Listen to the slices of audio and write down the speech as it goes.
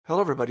Hello,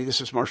 everybody. This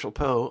is Marshall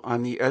Poe.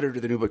 I'm the editor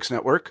of the New Books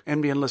Network.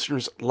 NBN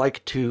listeners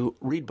like to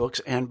read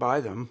books and buy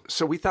them.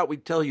 So we thought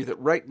we'd tell you that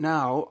right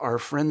now, our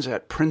friends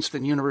at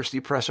Princeton University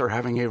Press are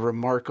having a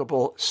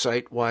remarkable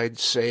site-wide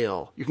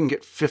sale. You can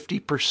get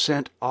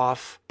 50%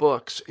 off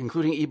books,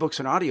 including ebooks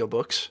and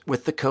audiobooks,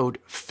 with the code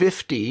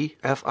 50,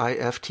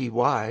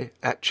 F-I-F-T-Y,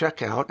 at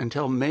checkout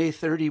until May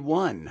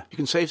 31. You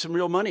can save some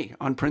real money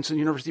on Princeton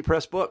University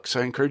Press books.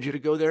 I encourage you to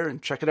go there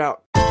and check it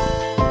out.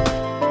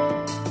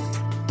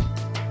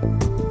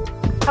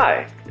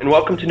 Hi, and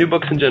welcome to New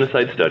Books in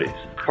Genocide Studies,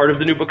 part of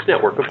the New Books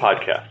Network of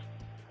podcasts.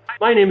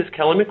 My name is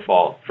Kelly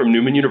McFall from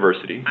Newman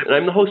University, and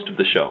I'm the host of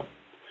the show.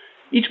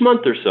 Each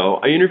month or so,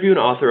 I interview an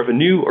author of a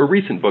new or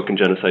recent book in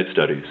genocide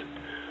studies.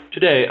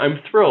 Today, I'm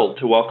thrilled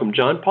to welcome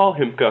John Paul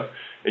Himka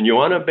and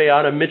Joanna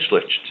Beata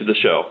Michlic to the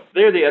show.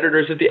 They are the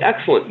editors of the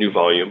excellent new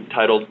volume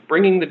titled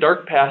Bringing the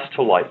Dark Past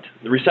to Light,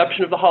 The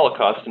Reception of the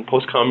Holocaust in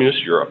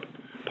Post-Communist Europe,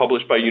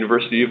 published by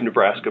University of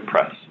Nebraska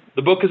Press.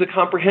 The book is a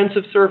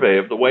comprehensive survey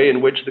of the way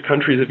in which the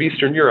countries of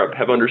Eastern Europe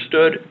have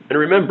understood and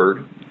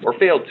remembered, or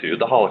failed to,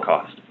 the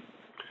Holocaust.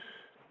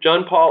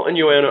 John Paul and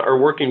Joanna are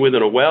working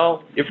within a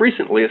well, if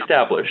recently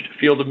established,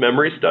 field of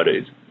memory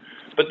studies,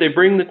 but they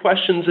bring the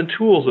questions and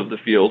tools of the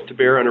field to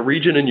bear on a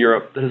region in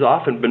Europe that has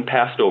often been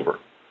passed over,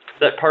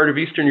 that part of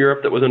Eastern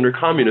Europe that was under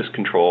communist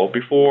control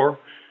before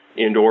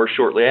and or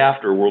shortly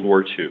after World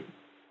War II.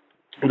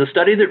 And the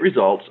study that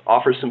results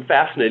offers some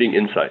fascinating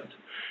insights.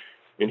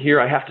 And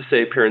here I have to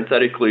say,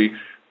 parenthetically,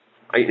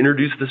 I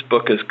introduce this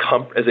book as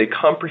a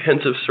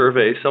comprehensive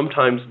survey.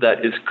 Sometimes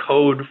that is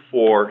code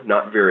for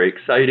not very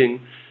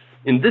exciting.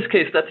 In this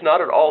case, that's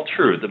not at all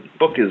true. The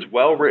book is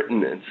well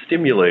written and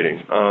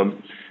stimulating,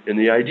 and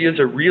the ideas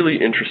are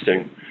really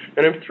interesting.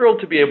 And I'm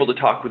thrilled to be able to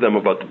talk with them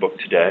about the book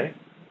today.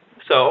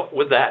 So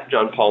with that,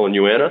 John Paul and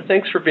Joanna,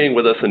 thanks for being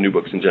with us on New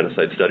Books in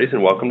Genocide Studies,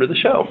 and welcome to the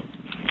show.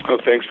 Oh,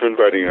 thanks for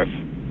inviting us.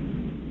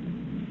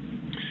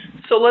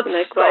 So let's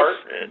start.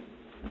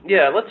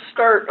 Yeah, let's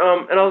start,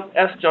 and I'll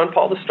ask John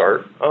Paul to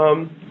start.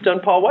 John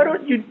Paul, why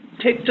don't you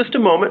take just a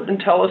moment and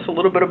tell us a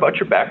little bit about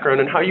your background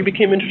and how you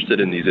became interested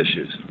in these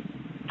issues?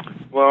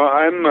 Well,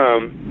 I'm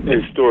a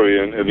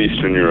historian of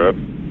Eastern Europe,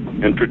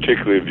 and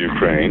particularly of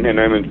Ukraine,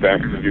 and I'm in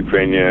fact of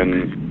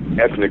Ukrainian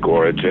ethnic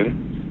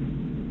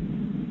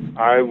origin.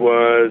 I've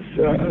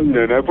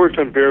worked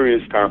on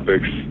various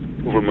topics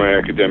over my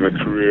academic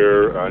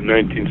career,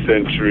 19th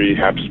century,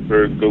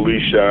 Habsburg,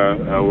 Galicia,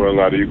 where a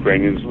lot of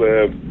Ukrainians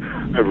live.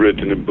 I've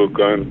written a book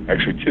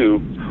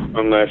two,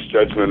 on Last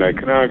Judgment,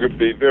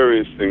 iconography,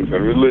 various things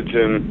on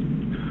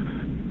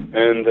religion.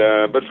 And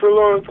but for a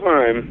long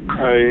time,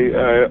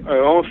 I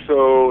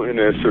also, in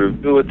a sort of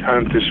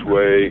dilettantish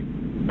way,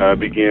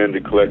 began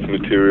to collect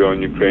material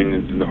on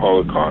Ukrainians in the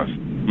Holocaust.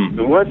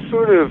 And what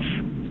sort of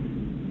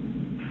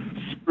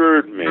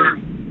spurred me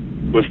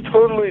was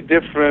totally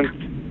different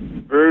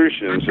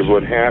versions of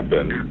what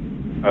happened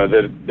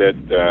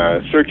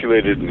that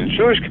circulated in the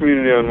Jewish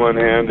community on one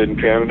hand in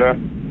Canada,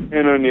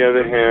 and on the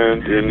other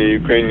hand in the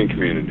Ukrainian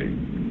community.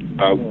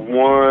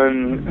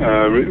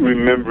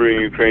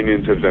 Remembering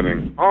Ukrainians as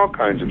having all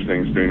kinds of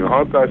things during the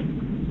Holocaust,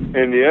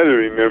 and the other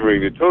remembering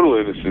the total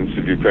innocence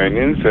of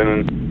Ukrainians,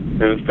 and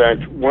in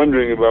fact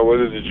wondering about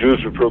whether the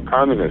Jews were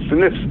pro-communist.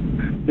 And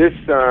this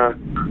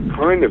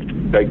kind of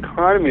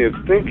dichotomy of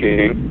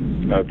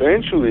thinking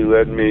eventually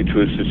led me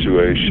to a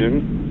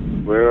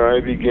situation where I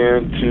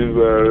began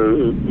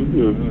to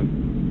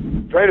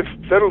try to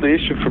settle the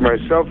issue for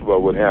myself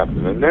about what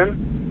happened. And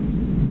then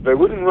I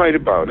wouldn't write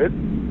about it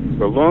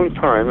for a long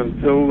time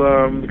until,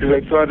 because I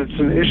thought it's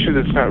an issue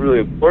that's not really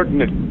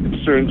important. It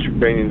concerns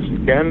Ukrainians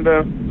in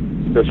Canada.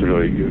 It doesn't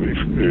really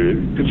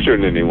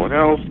concern anyone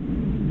else.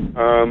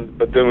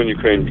 But then when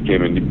Ukraine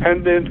became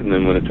independent, and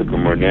then when it took a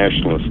more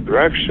nationalist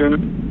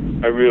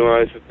direction, I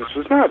realized that this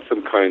was not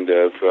some kind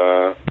of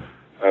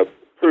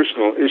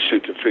personal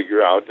issue to figure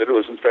out, that it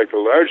was in fact a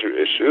larger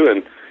issue,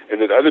 and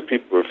that other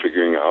people were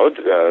figuring out.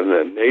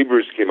 The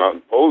neighbors came out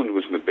in Poland. It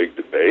was in a big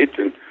debate,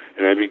 and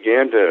I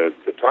began to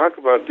talk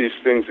about these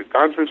things at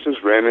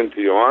conferences, ran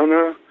into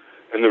Joanna,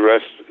 and the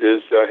rest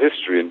is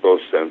history in both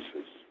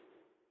senses.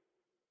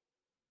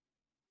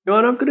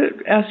 Joanna, I'm going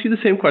to ask you the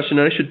same question,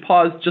 and I should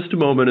pause just a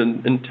moment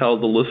and tell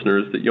the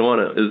listeners that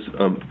Joanna is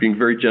being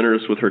very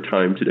generous with her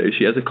time today.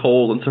 She has a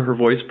cold, and so her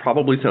voice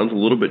probably sounds a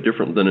little bit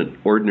different than it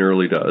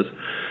ordinarily does.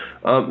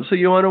 So,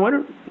 Joanna, why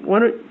don't,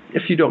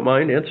 if you don't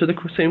mind, answer the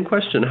same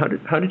question.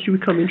 How did you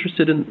become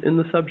interested in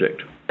the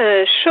subject?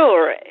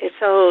 Sure.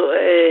 So,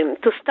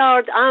 to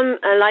start, I'm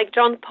like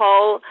John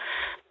Paul.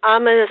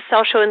 I'm a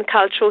social and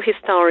cultural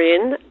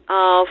historian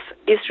of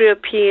East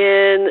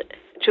European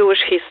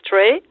Jewish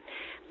history,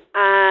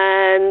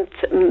 and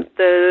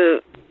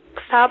the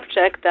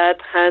subject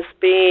that has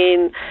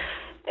been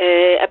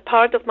a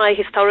part of my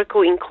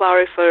historical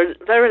inquiry for a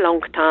very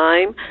long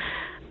time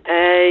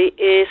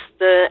is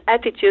the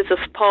attitudes of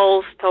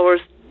Poles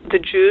towards the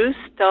Jews.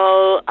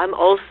 So I'm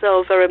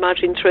also very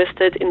much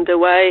interested in the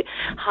way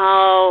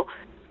how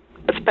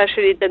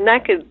especially the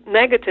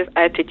negative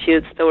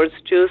attitudes towards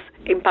Jews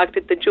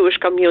impacted the Jewish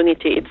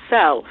community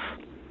itself.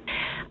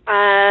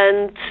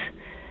 And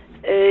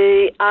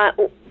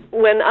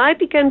when I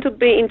began to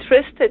be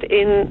interested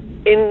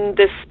in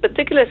this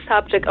particular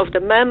subject of the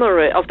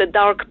memory of the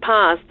dark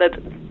past that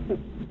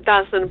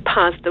doesn't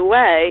pass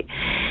away,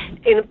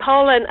 in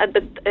Poland,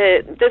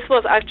 this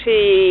was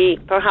actually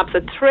perhaps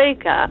a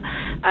trigger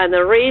and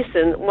a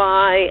reason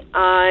why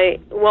I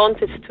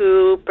wanted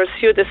to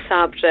pursue the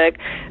subject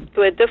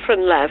to a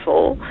different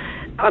level.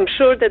 I'm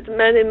sure that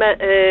many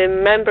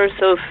members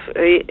of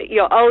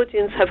your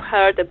audience have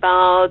heard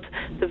about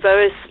the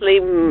very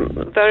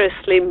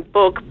slim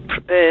book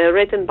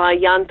written by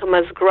Jan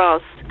Thomas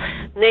Gross,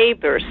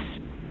 Neighbors,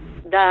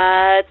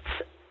 that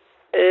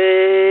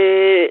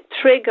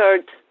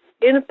triggered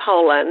in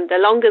Poland the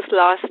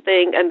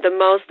longest-lasting and the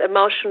most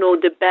emotional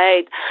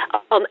debate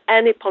on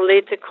any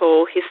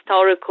political,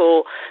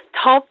 historical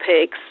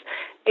topics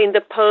in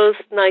the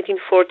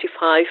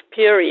post-1945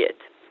 period.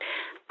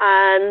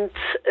 And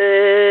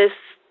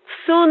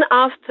soon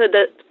after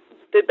the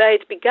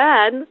debate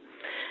began,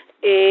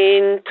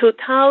 in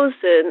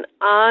 2000,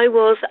 I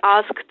was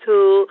asked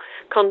to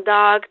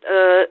conduct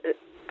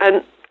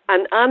an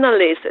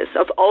analysis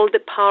of all the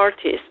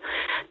parties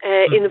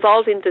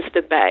involved in this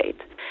debate.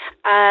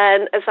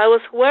 And as I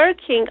was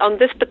working on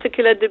this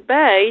particular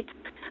debate,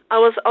 I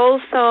was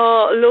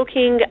also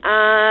looking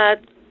at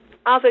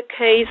other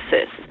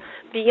cases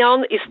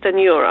beyond Eastern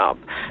Europe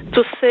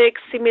to seek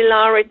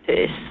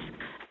similarities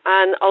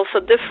and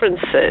also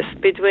differences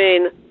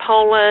between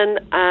Poland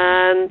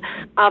and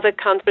other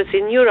countries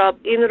in Europe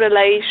in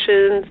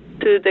relation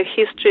to the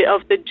history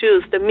of the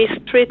Jews, the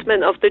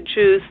mistreatment of the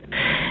Jews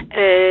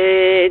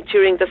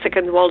during the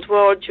Second World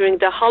War, during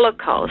the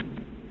Holocaust.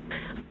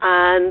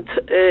 And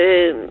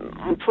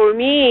for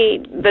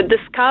me, the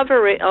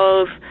discovery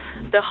of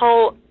the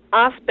whole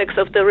aspects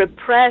of the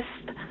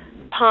repressed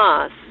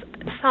past,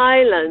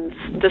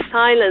 the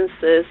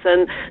silences,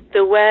 and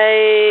the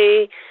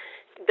way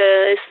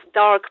this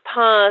dark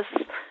past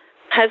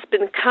has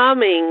been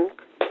coming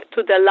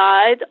to the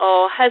light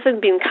or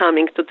hasn't been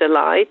coming to the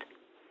light,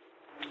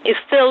 is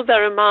still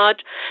very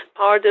much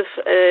part of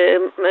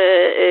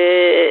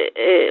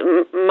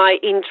my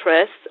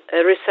interest,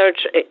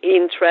 research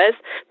interest.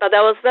 But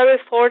I was very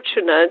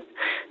fortunate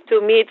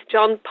to meet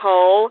John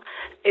Paul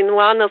in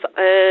one of,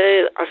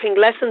 I think,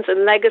 Lessons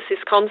and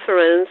Legacies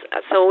conference.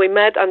 So we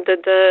met under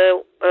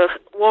the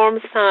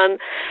warm sun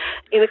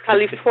in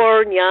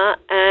California,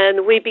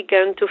 and we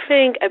began to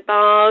think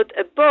about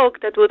a book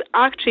that would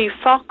actually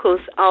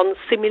focus on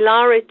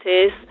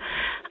similarities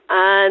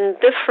and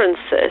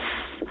differences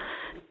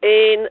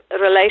in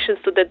relation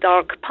to the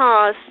dark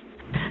past,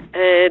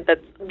 that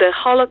the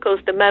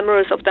Holocaust, the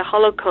memories of the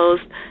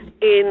Holocaust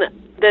in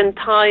the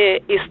entire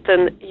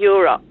Eastern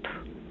Europe.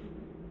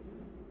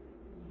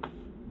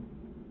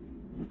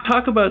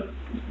 Talk about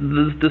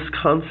this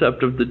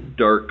concept of the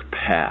dark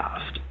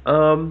past.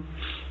 Can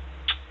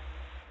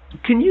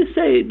you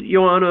say,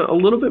 Joanna, a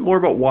little bit more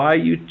about why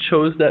you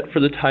chose that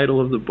for the title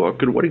of the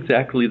book and what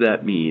exactly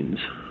that means?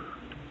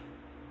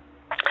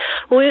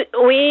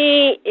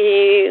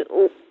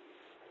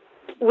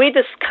 We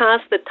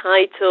discussed the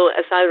title,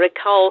 as I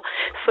recall,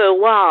 for a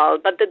while,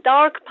 but the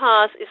dark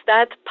past is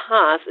that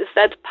past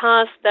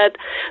that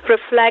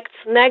reflects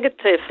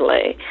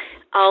negatively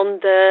on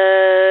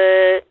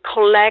the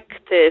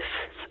collectives,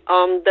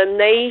 on the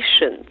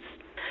nations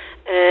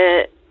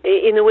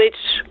in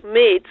which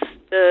midst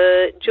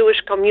the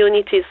Jewish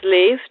communities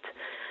lived,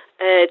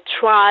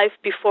 thrived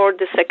before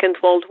the Second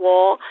World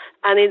War,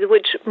 and in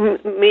which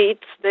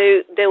midst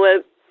they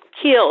were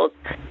killed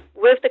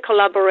with the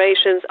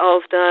collaborations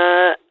of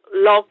the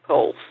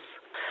locals.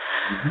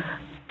 Mm-hmm.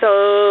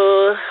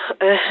 So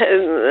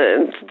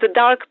the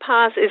dark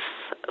past is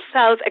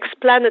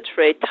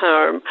self-explanatory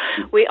term.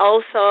 We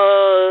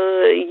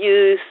also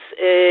use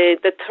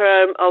the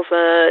term of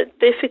a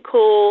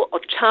difficult or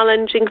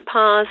challenging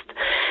past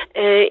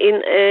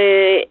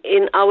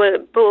in our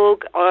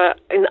book or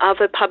in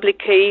other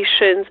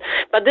publications.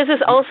 But this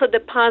is also the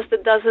past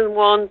that doesn't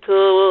want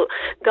to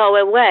go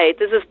away.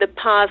 This is the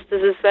past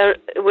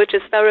which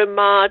is very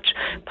much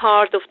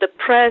part of the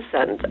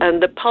present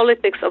and the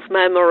politics of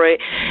memory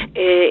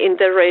in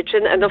the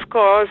region. And of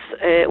course,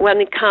 when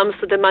it comes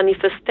to the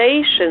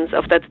manifestations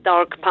of that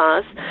dark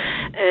past,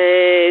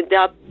 there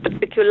are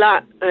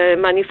particular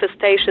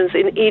manifestations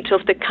in each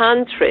of the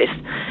countries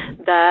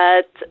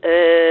that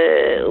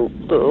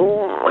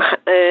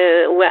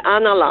were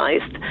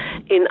analyzed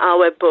in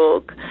our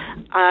book.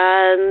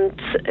 And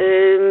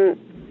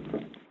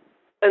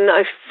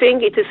I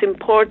think it is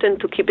important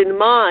to keep in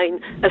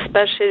mind,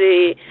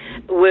 especially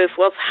with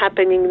what's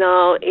happening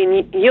now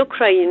in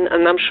Ukraine,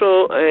 and I'm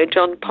sure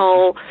John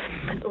Paul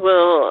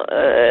will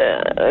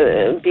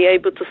be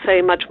able to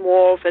say much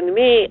more than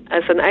me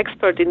as an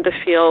expert in the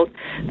field,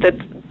 that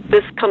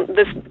this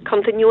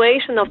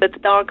continuation of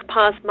that dark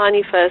past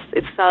manifests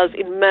itself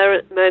in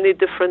many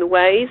different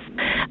ways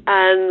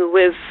and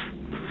with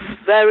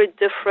very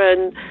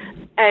different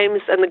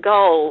aims and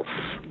goals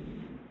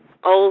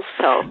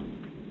also.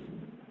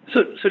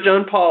 So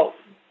John Paul,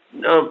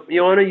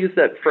 Joanna used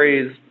that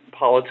phrase,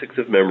 politics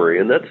of memory,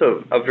 and that's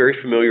a very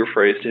familiar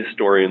phrase to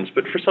historians,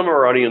 but for some of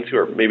our audience who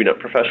are maybe not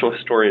professional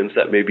historians,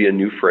 that may be a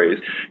new phrase.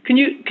 Could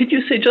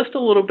you say just a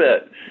little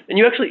bit, and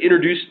you actually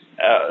introduced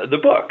the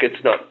book,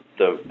 it's not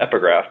the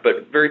epigraph,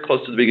 but very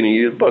close to the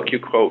beginning of the book, you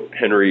quote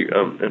Henry,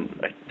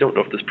 and I don't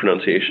know if this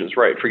pronunciation is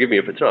right, forgive me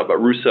if it's not, but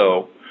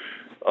Rousseau,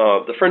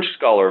 the French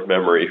scholar of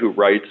memory, who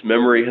writes,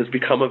 "Memory has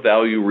become a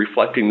value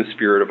reflecting the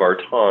spirit of our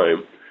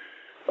time."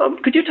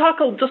 Could you talk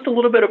just a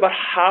little bit about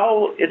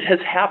how it has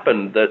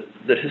happened that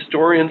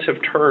historians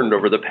have turned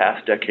over the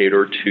past decade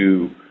or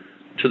two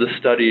to the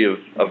study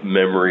of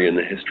memory and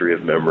the history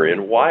of memory,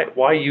 and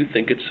why you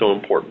think it's so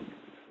important?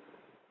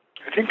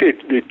 I think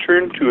they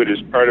turned to it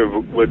as part of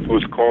what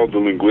was called the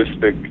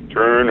linguistic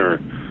turn, or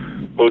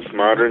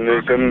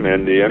postmodernism,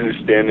 and the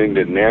understanding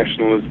that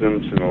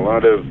nationalisms and a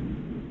lot of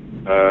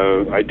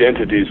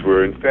identities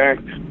were in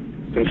fact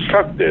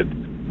constructed.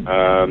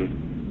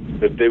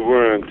 That they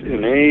weren't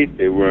innate,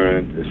 they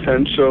weren't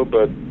essential,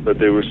 but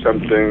they were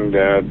something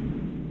that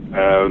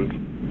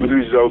were the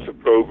result of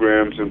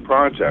programs and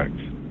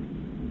projects.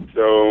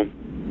 So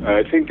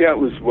I think that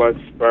was what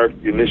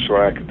sparked the initial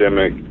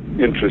academic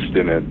interest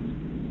in it.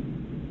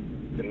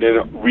 And then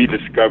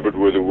rediscovered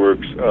were the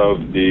works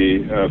of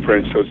the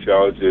French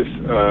sociologist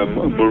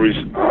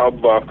Maurice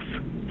Halbach,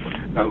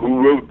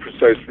 who wrote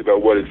precisely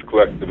about what is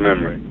collective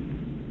memory.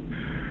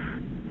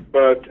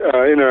 But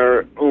in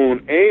our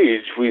own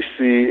age, we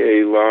see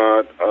a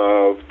lot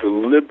of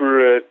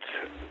deliberate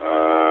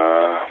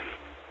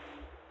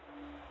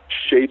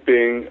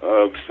shaping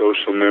of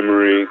social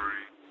memory,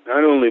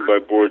 not only by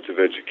boards of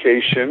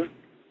education,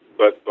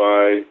 but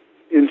by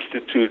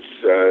institutes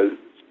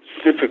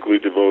specifically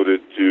devoted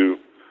to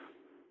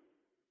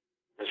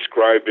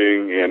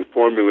describing and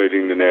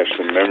formulating the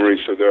national memory.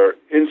 So there are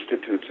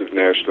institutes of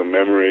national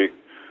memory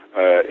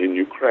in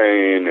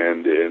Ukraine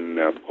and in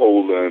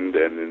Poland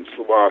and in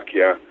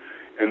Slovakia,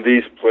 and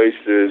these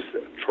places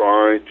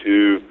try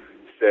to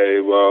say,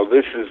 well,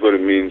 this is what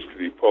it means to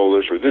be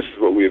Polish, or this is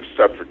what we have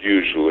suffered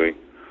usually,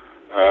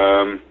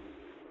 and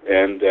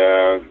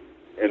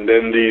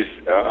then these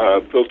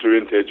filter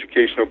into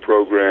educational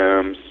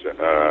programs,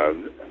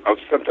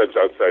 sometimes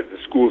outside the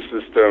school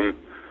system.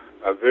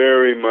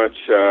 Very much,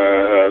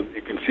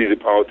 you can see the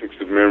politics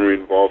of memory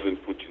involved in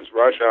Putin's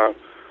Russia,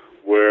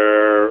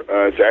 where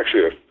it's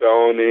actually a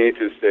felony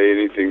to say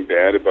anything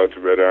bad about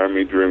the Red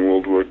Army during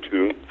World War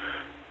II,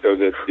 so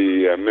that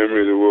the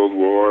memory of the World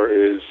War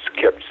is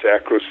kept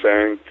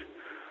sacrosanct,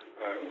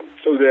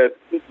 so that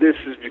this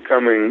is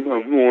becoming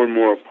more and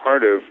more a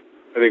part of,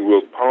 I think,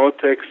 world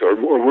politics, or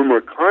we're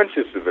more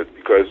conscious of it,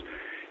 because,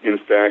 in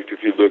fact,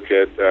 if you look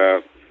at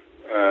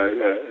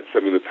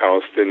some of the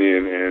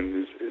Palestinian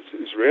and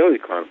Israeli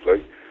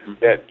conflict,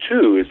 that,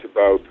 too, is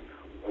about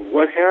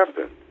what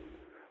happened.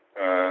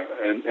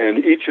 And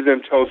each of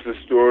them tells the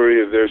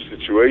story of their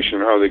situation,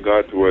 how they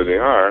got to where they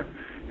are,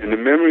 and the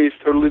memory is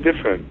totally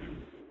different.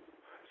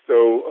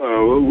 So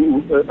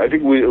I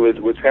think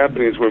what's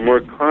happening is we're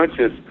more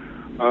conscious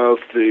of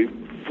the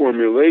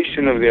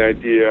formulation of the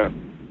idea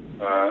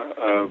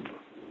of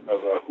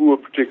who a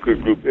particular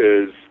group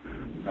is.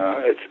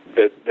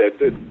 That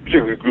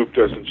particular group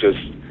doesn't just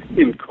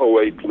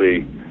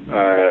inchoately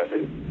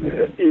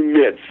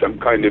emit some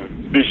kind of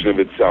vision of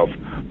itself,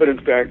 but in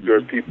fact there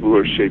are people who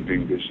are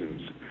shaping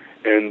visions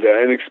and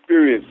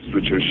experiences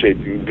which are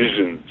shaping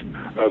visions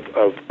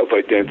of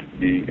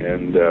identity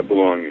and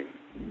belonging.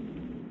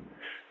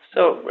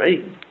 So,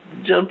 right,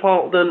 John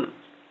Paul, then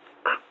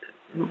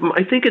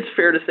I think it's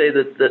fair to say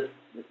that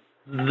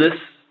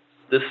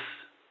this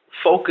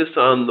focus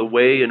on the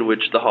way in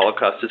which the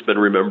Holocaust has been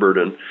remembered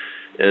and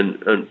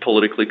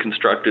politically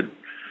constructed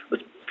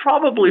was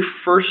probably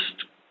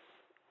first,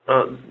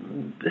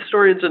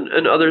 historians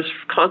and others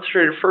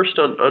concentrated first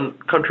on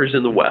countries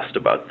in the West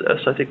about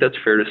this. I think that's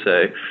fair to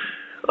say.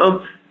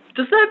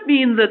 Does that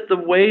mean that the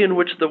way in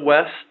which the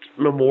West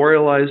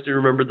memorialized and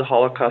remembered the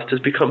Holocaust has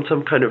become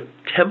some kind of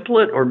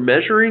template or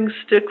measuring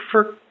stick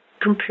for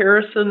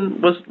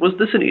comparison? Was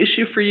this an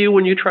issue for you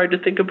when you tried to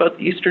think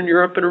about Eastern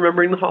Europe and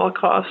remembering the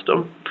Holocaust?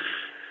 I'm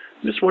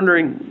just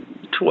wondering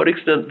to what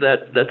extent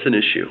that's an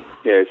issue.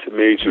 Yeah, it's a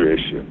major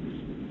issue.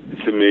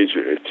 It's a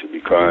major issue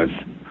because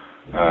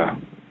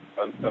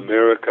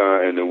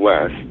America and the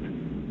West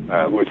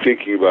were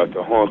thinking about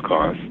the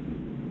Holocaust,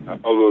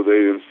 although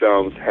they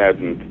themselves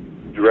hadn't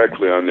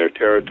directly on their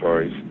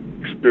territories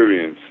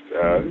experienced,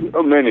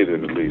 many of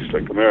them at least,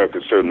 like America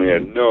certainly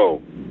had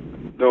no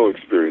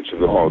experience of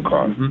the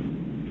Holocaust.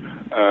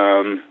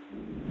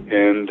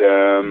 And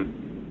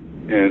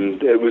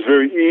it was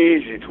very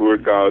easy to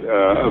work out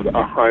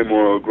a high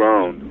moral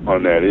ground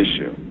on that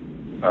issue,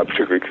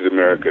 particularly because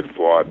America had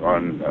fought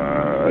on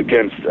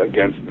against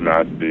the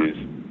Nazis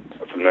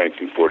from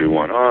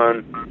 1941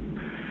 on,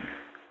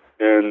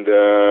 and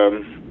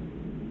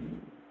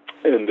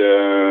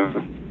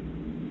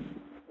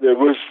there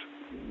was,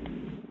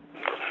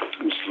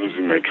 I'm just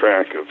losing my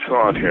track of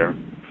thought here.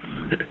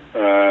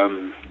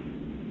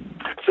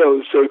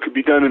 So it could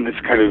be done in this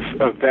kind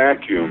of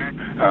vacuum.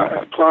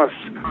 Plus,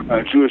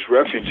 Jewish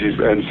refugees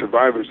and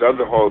survivors of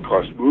the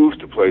Holocaust moved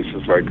to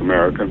places like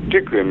America,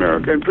 particularly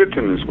America, and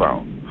Britain as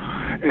well.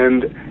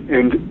 And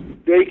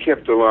they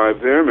kept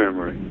alive their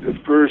memory, at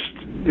first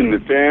in the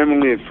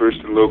family, at first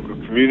in local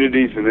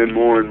communities, and then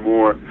more and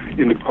more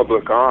in the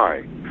public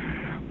eye.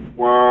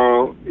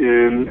 While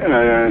in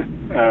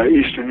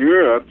Eastern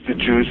Europe, the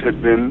Jews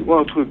had been,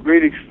 well, to a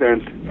great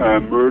extent,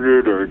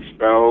 murdered or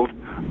expelled.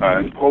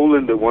 In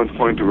Poland, at one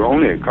point, there were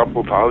only a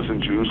couple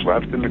thousand Jews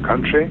left in the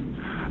country.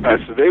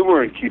 So they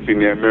weren't keeping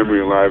that memory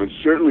alive and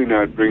certainly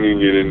not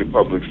bringing it into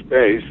public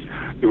space.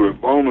 They were a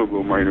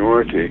vulnerable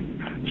minority.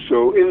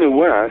 So in the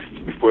West,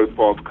 before the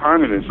fall of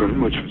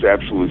communism, which was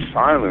absolutely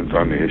silent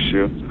on the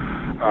issue,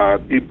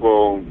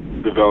 people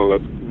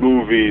developed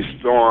movies,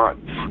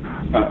 thoughts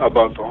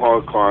about the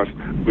Holocaust,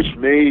 which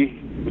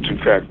in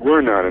fact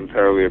were not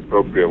entirely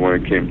appropriate when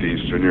it came to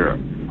Eastern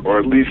Europe, or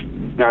at least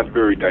not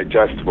very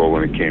digestible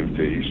when it came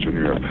to Eastern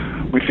Europe.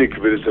 We think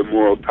of it as a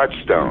moral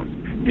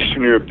touchstone.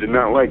 Eastern Europe did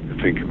not like to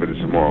think of it as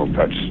a moral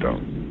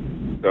touchstone.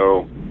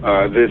 So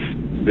this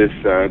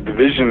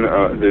division,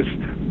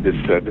 this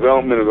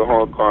development of the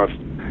Holocaust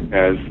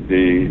as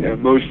the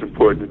most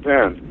important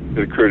event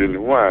that occurred in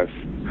the West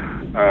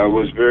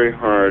was very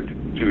hard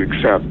to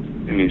accept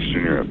in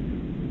Eastern Europe.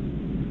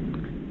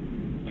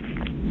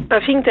 I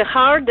think the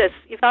hardest,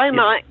 if I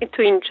might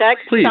to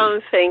inject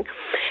something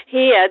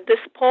here at this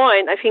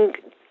point, I think,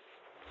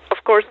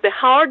 of course, the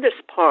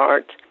hardest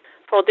part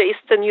for the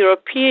Eastern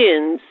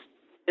Europeans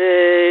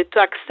to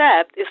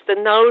accept is the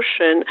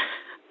notion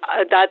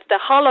that the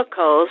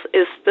Holocaust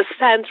is the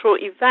central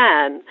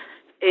event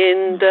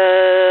in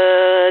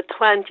the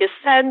 20th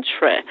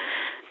century,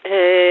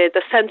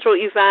 the central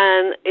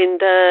event in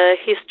the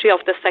history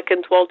of the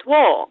Second World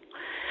War.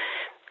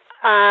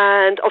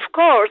 And, of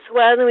course,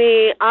 when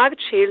we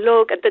actually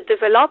look at the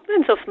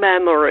development of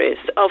memories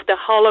of the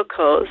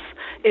Holocaust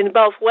in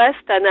both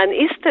Western and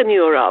Eastern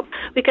Europe,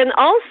 we can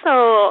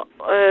also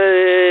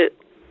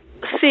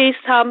see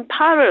some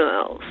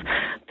parallels.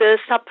 The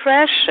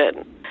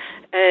suppression,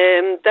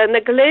 the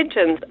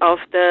negligence of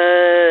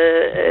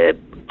the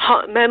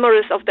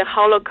memories of the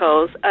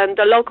Holocaust and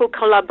the local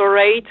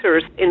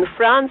collaborators in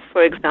France,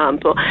 for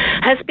example,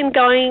 has been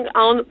going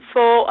on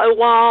for a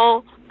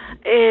while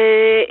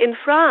in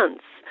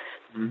France,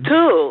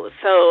 too.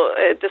 So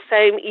the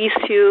same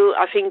issue,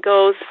 I think,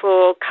 goes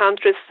for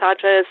countries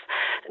such as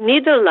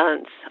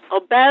Netherlands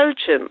or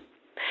Belgium.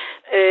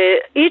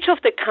 Each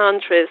of the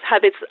countries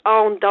have its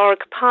own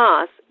dark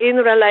past in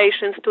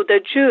relation to the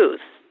Jews.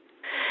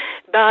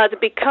 But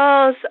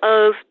because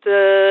of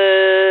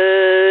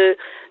the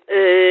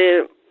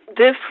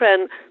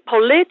different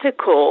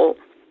political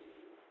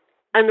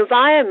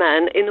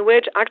environment in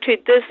which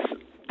actually this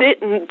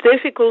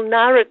difficult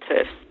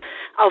narrative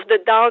of the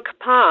dark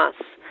past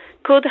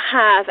could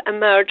have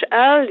emerged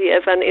earlier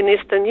than in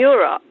Eastern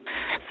Europe.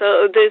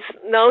 So these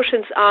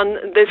notions on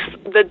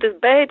the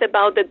debate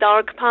about the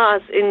dark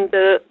past in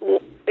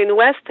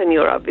Western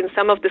Europe, in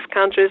some of these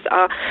countries,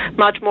 are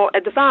much more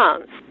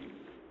advanced.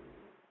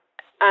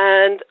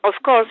 And, of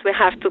course, we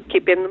have to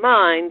keep in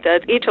mind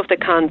that each of the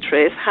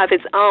countries have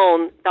its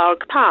own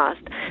dark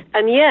past.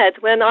 And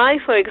yet, when I,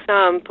 for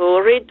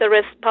example, read the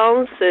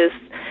responses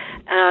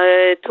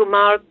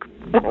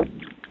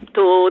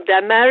to the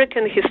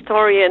American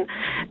historian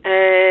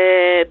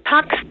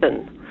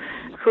Paxton,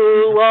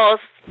 who was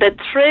the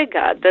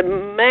trigger, the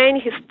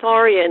main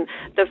historian,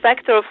 the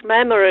vector of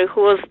memory,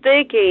 who was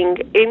digging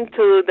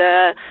into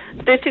the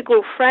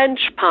difficult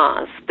French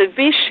past, the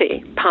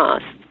Vichy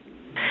past,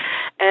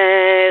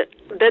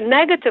 the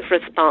negative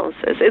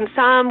responses in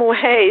some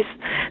ways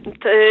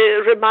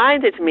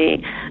reminded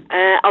me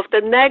of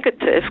the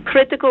negative,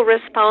 critical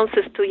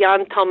responses to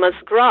Jan Thomas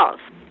Gross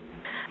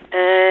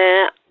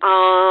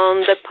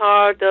on the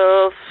part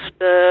of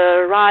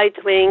the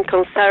right-wing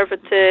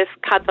conservative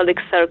Catholic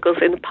circles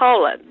in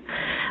Poland.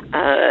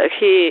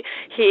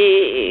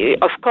 He,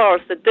 of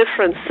course, the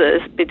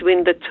differences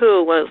between the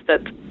two was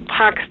that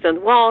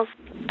Paxton was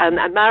an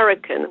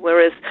American,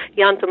 whereas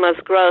Jan Thomas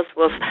Gross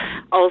was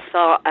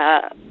also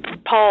a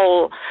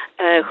Pole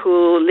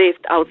who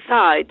lived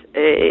outside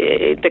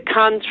the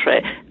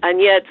country, and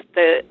yet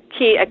the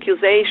key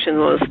accusation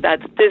was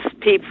that these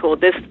people,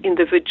 these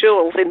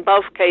individuals, in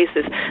both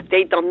cases,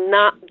 they don't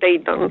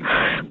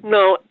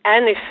know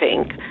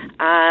anything,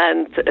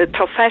 and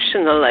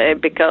professionally,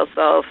 because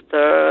of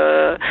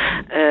the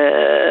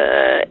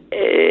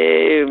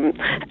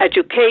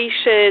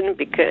education,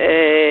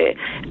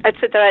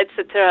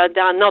 etc.,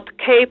 they are not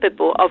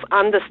capable of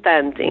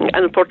understanding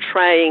and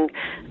portraying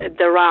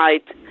the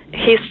right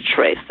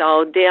history.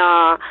 So they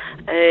are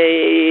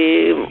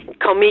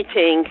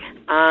committing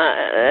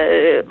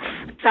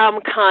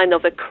some kind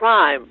of a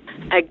crime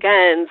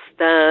against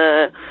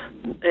the,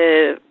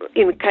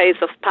 in case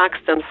of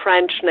Paxton,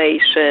 French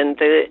nation,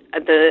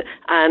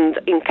 and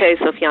in case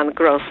of Jan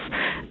Gross,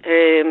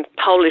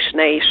 Polish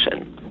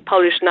nation,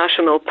 Polish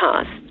national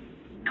past.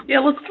 Yeah,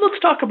 let's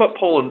talk about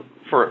Poland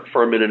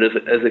for a minute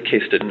as a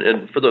case study,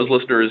 and for those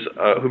listeners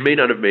who may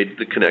not have made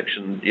the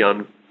connection,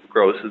 Jan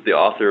Gross is the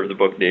author of the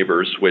book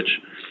Neighbors, which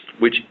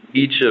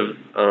each of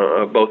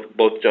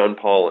both John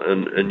Paul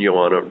and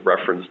Joanna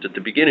referenced at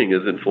the beginning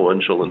as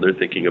influential in their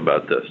thinking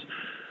about this.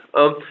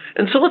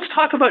 And so let's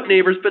talk about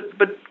Neighbors, but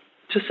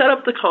to set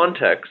up the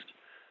context,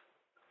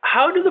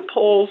 how do the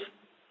Poles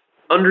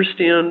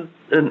understand,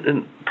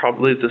 and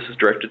probably this is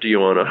directed to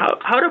Joanna,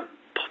 how do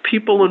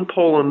people in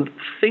Poland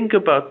think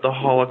about the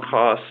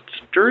Holocaust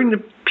during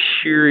the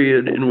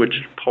period in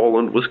which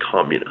Poland was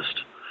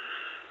communist?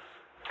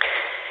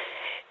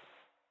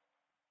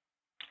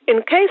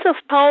 In case of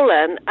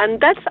Poland, and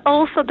that's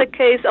also the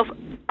case of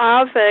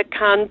other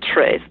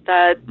countries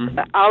that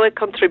our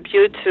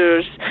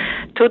contributors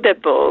to the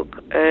book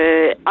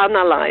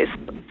analyzed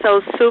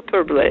so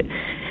superbly,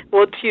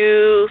 what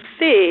you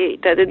see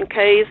that in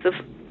case of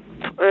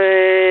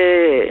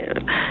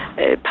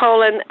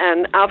Poland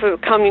and other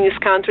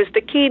communist countries,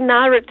 the key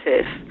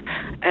narrative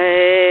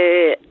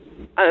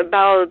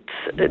about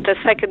the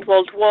Second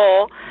World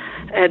War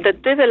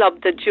that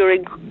developed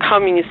during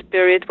communist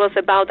period was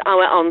about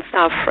our own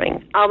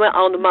suffering, our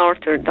own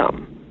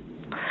martyrdom.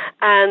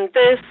 And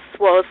this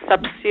was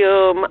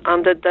subsumed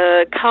under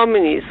the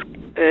communist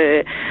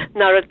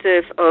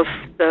narrative of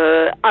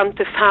the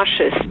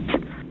anti-fascists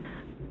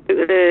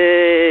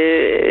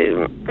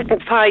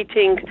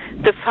fighting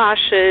the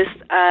fascists,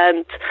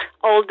 and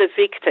all the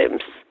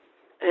victims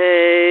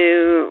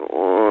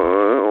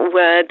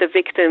were the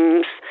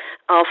victims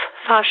of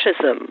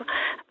fascism.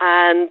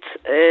 And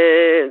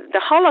the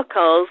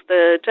Holocaust,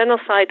 the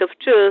genocide of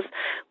Jews,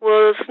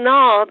 was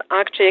not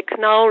actually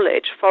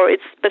acknowledged for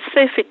its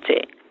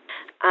specificity.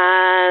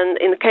 And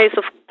in the case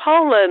of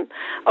Poland,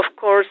 of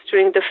course,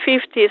 during the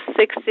 50s,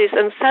 60s,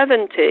 and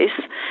 70s,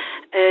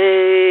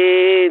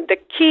 the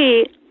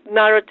key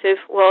narrative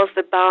was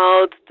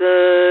about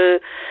the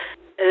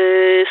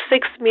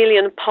 6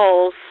 million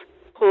Poles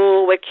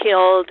who were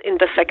killed in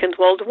the Second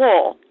World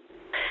War.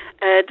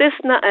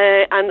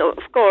 And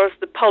of course,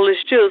 the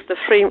Polish Jews, the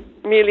 3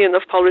 million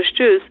of Polish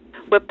Jews,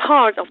 were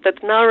part of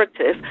that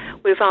narrative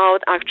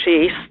without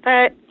actually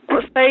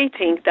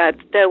stating that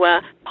there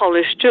were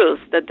Polish Jews,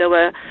 that there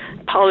were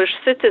Polish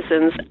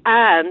citizens,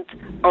 and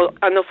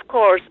of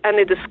course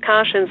any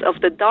discussions of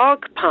the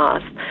dark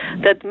past,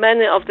 that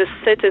many of the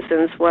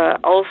citizens were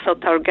also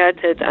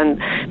targeted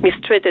and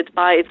mistreated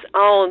by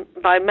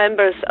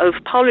members of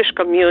Polish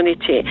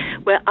community,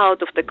 were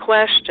out of the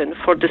question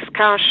for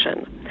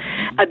discussion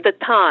at the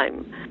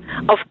time.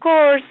 Of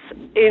course,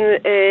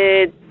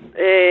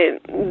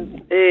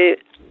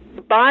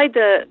 by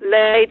the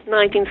late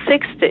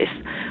 1960s,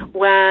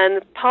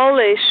 when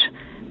Polish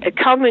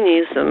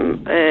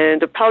communism,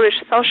 the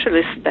Polish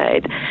socialist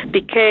state,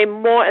 became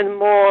more and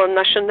more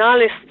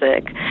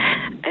nationalistic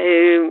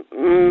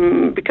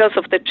because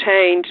of the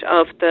change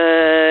of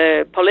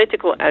the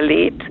political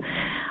elite,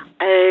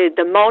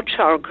 the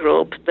Moczar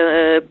group,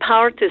 the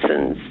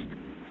partisans,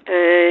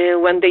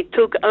 when they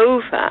took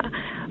over,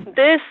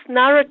 this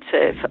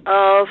narrative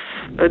of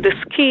this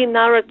key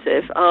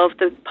narrative of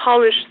the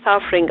Polish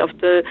suffering of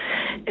the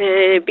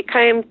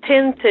became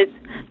tinted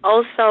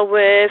also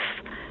with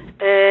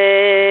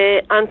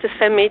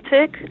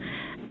anti-Semitic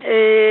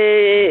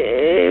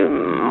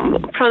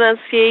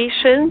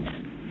pronunciations,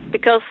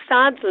 because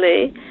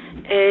sadly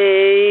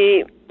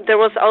there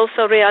was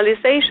also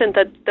realization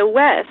that the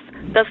West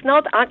does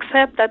not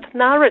accept that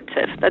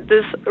narrative, that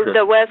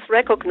the West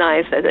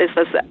recognizes it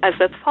as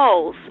a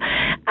false.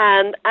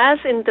 And as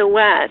in the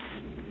West,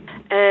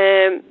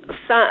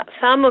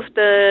 some of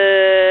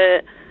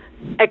the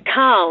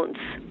accounts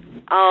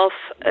of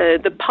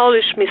the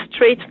Polish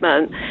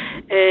mistreatment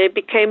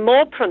became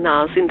more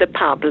pronounced in the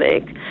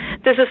public.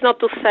 This is not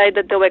to say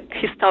that they were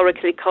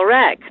historically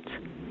correct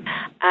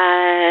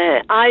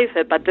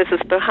either, but this is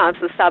perhaps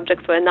the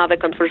subject for another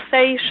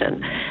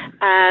conversation.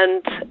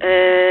 And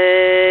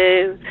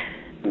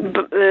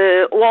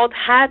what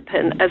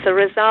happened as a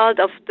result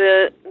of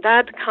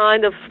that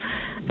kind of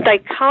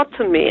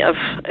dichotomy of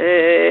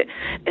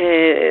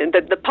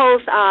that the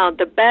Poles are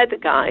the bad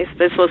guys.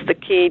 This was the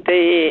key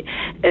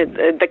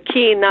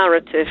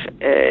narrative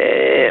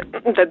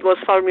that was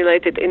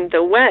formulated in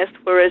the West,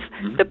 whereas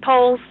the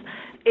Poles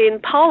in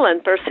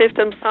Poland perceived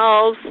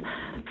themselves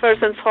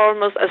first and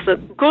foremost as the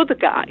good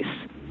guys.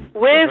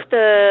 With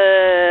the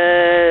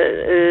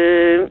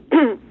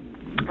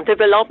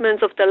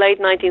developments of the late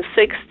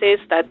 1960s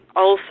that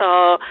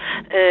also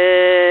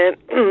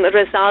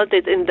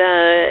resulted in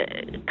the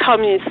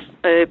communist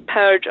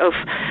purge of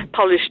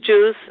Polish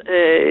Jews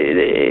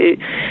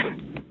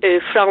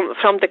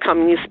from the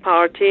Communist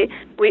Party,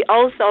 we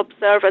also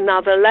observe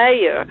another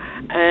layer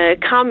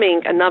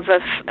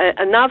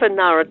another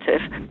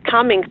narrative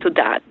coming to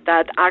that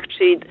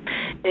actually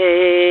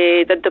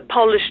that the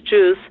Polish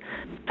Jews,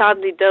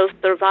 sadly those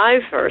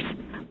survivers,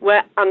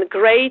 were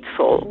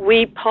ungrateful.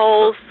 We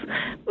Poles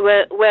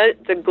were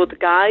the good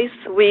guys.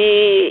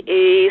 We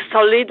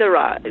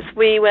solidarized.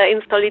 We were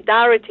in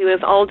solidarity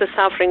with all the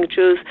suffering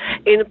Jews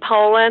in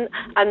Poland,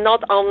 and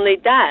not only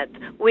that,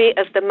 we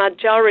as the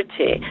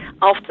majority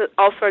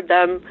offer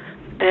them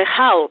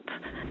help.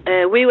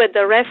 We were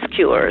the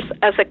rescuers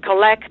as a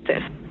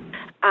collective.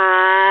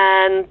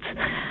 And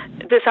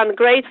these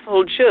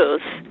ungrateful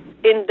Jews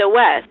in the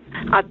West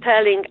are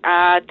telling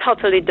a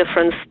totally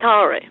different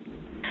story.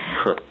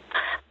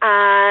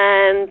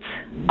 And,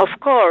 of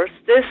course,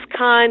 this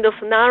kind of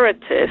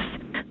narratives,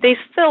 they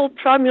still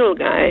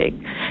promulgate.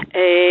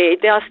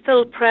 They are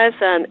still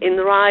present in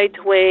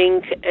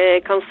right-wing,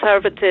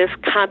 conservative,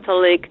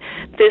 Catholic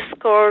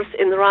discourse,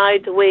 in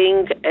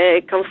right-wing,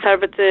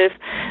 conservative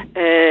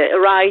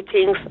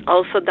writings,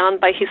 also done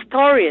by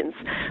historians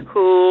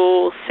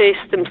who see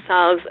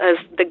themselves as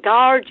the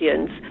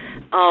guardians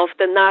of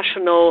the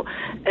national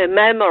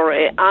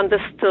memory,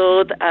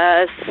 understood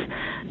as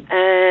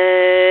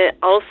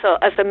also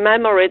as a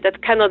memory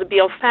that cannot be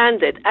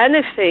offended.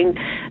 Anything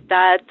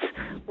that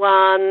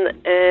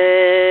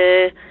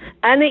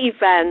any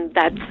event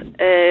that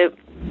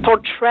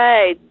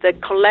portrayed the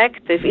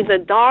collective in a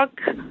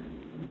dark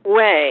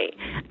way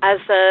as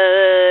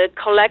a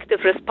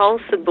collective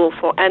responsible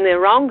for any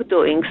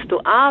wrongdoings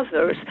to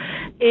others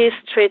is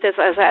treated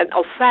as an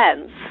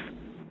offense.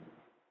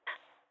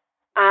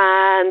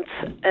 And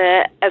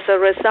as a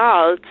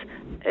result,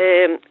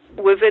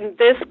 within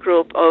this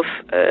group of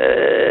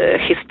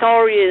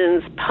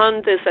historians,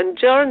 pundits, and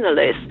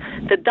journalists,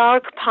 the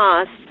dark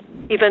past,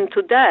 even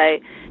today,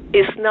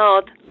 is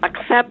not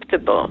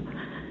acceptable.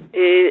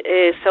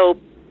 So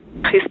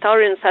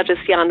historians such as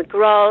Jan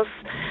Gross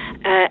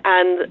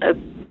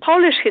and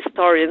Polish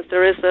historians,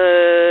 there is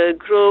a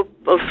group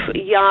of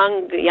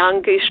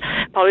youngish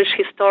Polish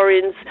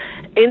historians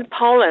in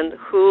Poland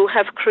who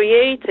have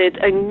created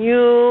a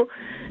new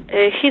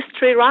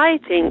history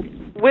writing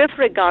with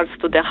regards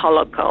to the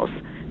Holocaust,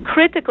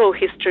 critical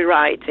history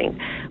writing,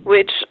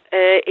 which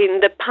in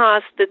the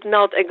past did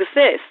not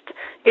exist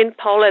in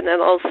Poland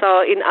and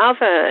also in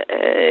other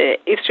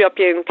East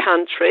European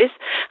countries.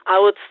 I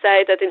would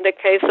say that in the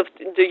case of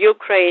the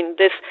Ukraine,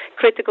 this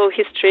critical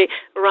history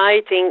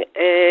writing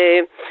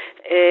is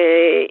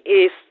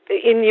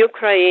in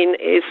Ukraine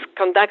is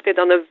conducted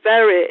on a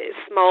very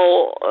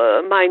small,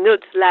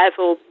 minute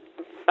level,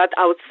 but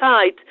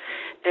outside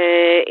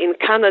in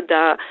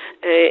Canada,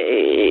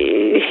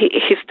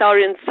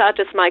 historians such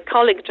as my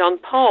colleague John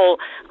Paul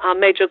are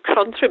major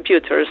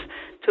contributors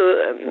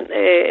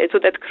to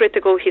that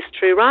critical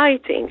history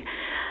writing.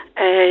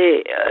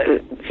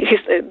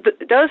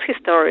 Those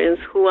historians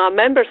who are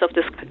members of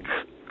this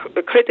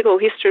critical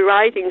history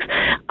writings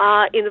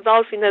are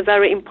involved in a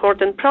very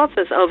important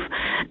process of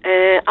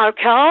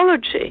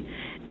archaeology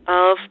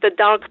of the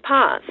dark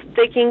past,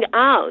 digging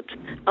out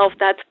of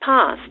that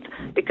past,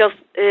 because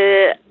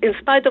in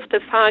spite of the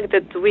fact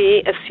that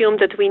we assume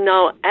that we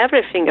know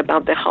everything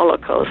about the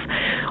Holocaust,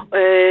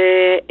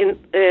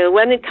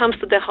 when it comes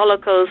to the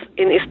Holocaust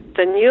in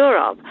Eastern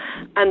Europe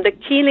and the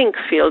killing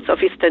fields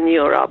of Eastern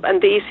Europe and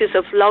the issues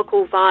of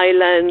local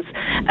violence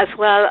as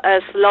well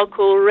as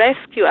local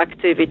rescue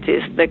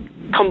activities, the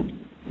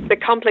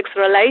complex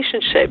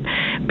relationship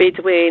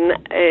between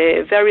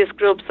various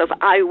groups of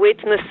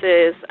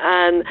eyewitnesses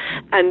and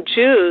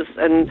Jews,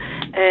 and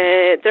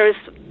there is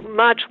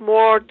much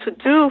more to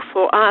do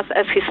for us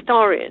as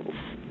historians.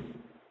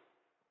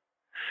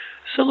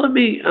 So let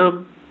me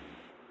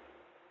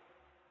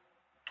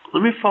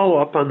follow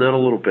up on that a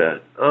little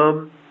bit.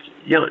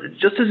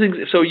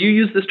 So you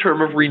use this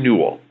term of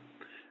renewal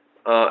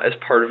as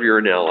part of your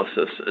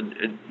analysis,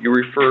 and you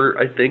refer,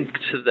 I think,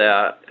 to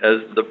that as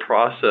the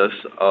process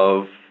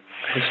of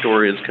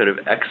historians kind of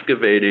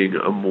excavating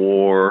a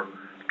more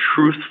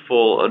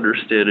truthful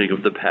understanding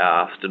of the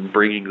past and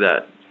bringing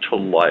that to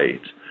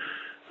light.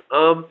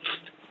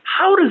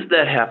 How does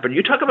that happen?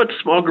 You talk about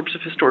small groups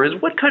of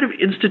historians. What kind of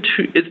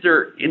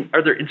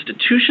are there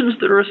institutions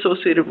that are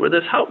associated with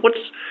this?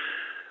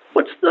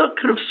 What's the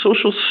kind of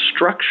social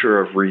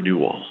structure of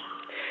renewal?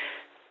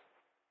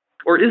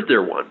 Or is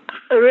there one?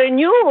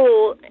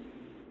 Renewal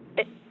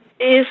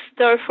is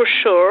there for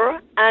sure.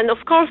 And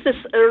of course, this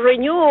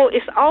renewal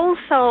is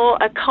also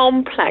a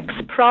complex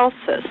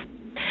process.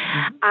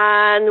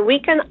 And we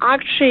can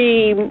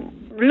actually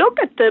look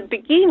at the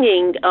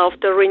beginning of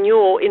the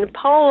renewal in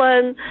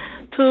Poland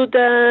to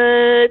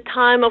the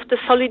time of the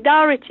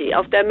Solidarity,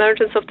 of the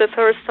emergence of the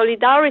first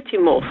Solidarity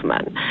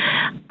movement.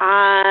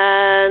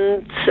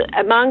 And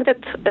among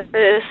that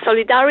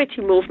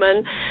Solidarity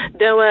movement,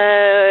 there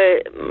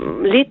were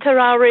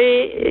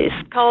literary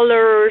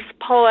scholars,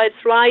 poets,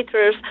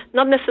 writers,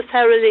 not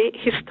necessarily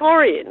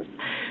historians,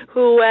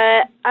 who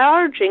were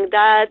urging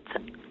that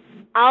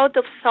out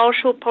of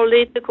social,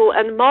 political,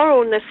 and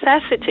moral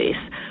necessities,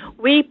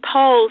 we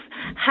Poles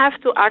have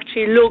to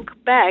actually look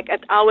back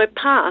at our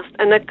past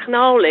and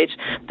acknowledge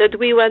that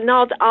we were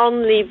not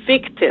only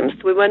victims,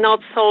 we were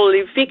not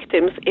solely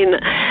victims in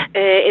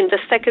the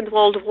Second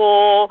World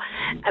War,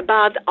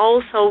 but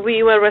also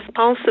we were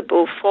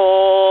responsible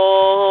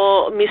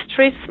for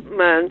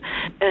mistreatment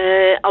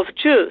of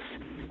Jews.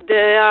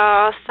 There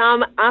are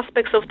some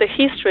aspects of the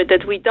history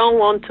that we don't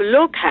want to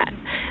look at,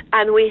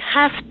 and we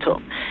have to,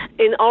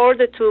 in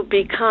order to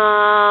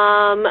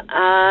become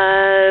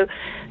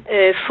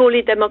a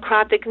fully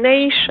democratic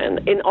nation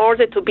in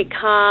order to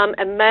become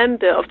a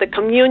member of the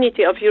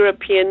community of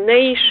European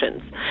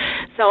nations.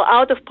 So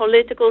out of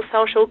political,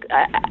 social,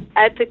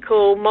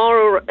 ethical,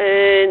 moral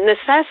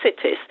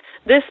necessities,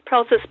 this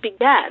process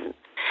began.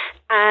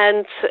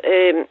 And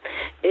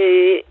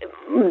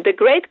the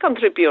great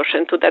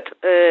contribution to that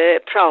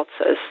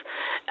process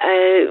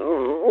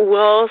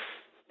was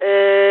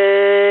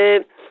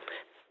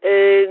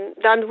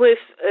done with,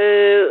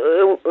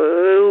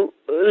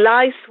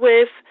 lies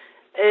with,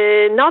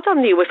 not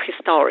only with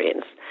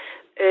historians.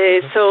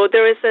 So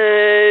there is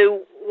a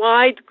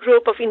wide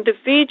group of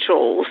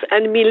individuals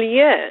and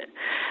milieu,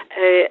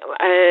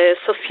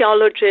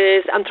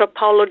 sociologists,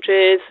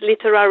 anthropologists,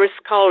 literary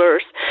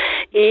scholars.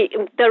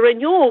 The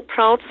renewal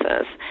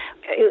process,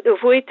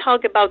 if we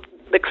talk about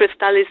the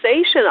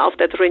crystallization of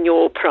that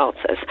renewal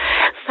process,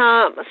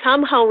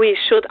 somehow we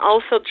should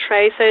also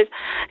trace it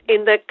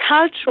in the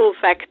cultural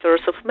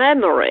vectors of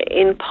memory,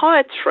 in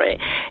poetry,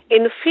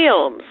 in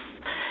films.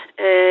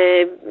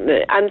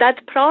 And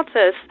that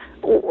process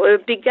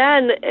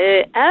began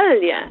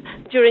earlier,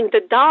 during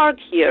the dark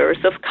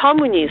years of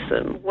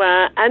communism,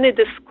 where any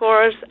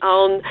discourse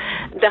on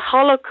the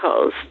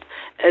Holocaust,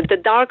 the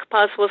dark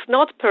past, was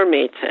not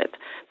permitted.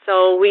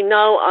 So we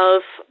know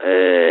of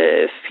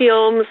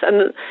films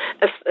and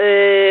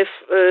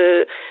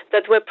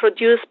that were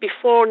produced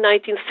before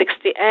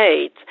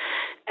 1968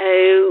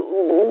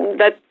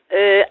 that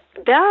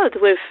dealt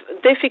with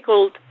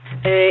difficult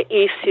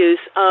issues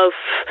of.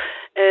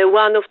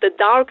 One of the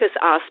darkest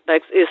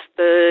aspects is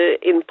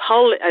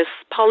as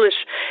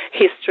Polish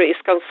history is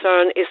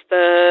concerned, is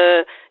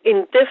the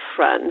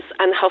indifference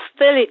and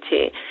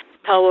hostility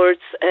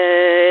towards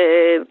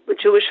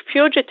Jewish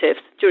fugitives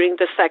during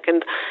the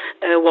Second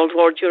World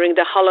War, during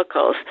the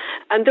Holocaust.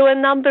 And there were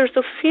numbers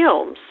of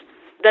films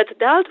that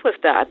dealt with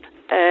that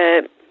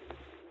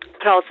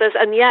process,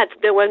 and yet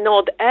they were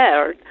not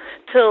aired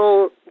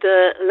till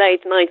the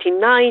late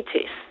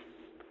 1990s.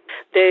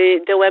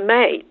 They were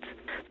made.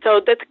 So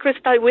that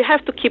we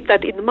have to keep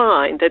that in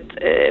mind. That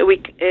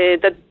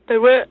that there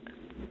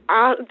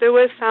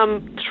were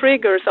some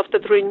triggers of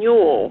that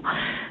renewal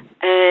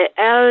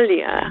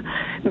earlier,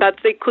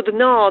 but they could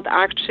not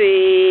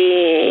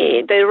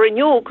actually. The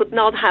renewal could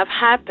not have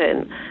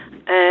happened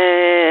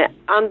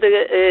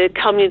under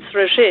communist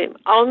regime.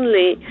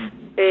 Only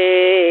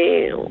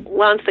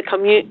once the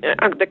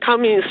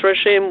communist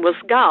regime was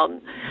gone,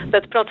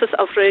 that process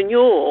of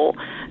renewal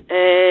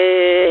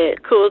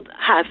could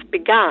have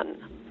begun.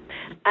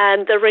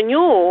 And the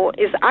renewal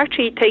is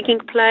actually taking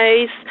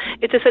place.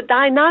 It is a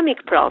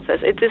dynamic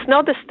process. It is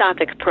not a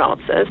static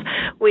process.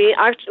 With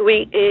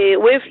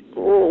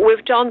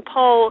John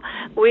Paul,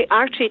 we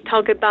actually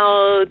talk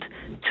about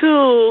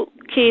two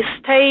key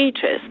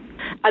stages.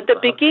 At the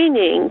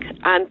beginning,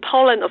 and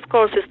Poland, of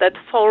course, is that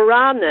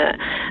forerunner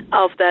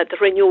of that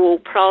renewal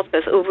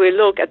process. If we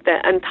look at the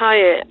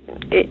entire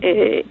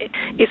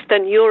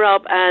Eastern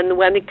Europe, and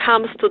when it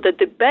comes to the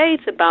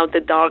debates about the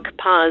dark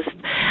past,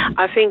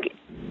 I think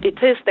it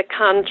is the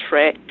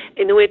country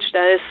in which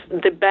those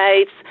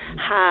debates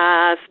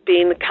have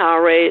been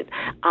carried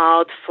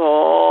out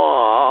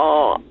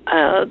for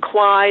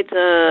quite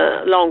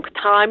a long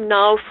time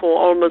now, for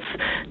almost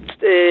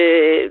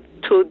 2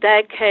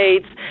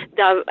 decades.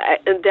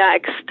 They're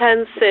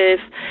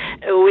extensive.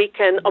 We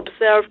can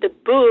observe the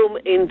boom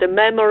in the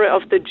memory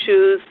of the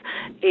Jews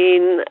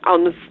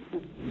on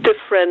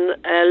different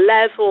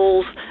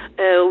levels.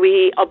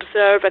 We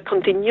observe a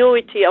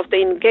continuity of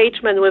the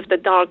engagement with the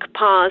dark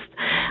past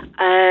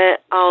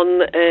on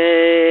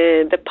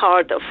the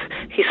part of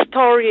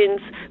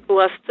historians who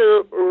are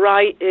still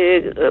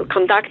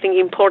conducting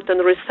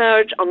important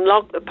research on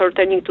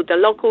pertaining to the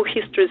local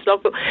histories,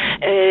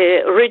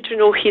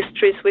 regional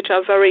histories, which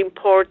are very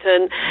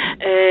important.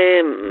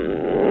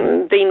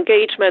 The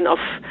engagement of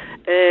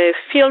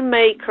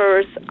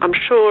filmmakers. I'm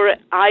sure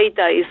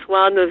Aida is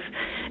one of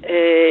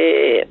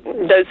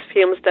those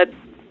films that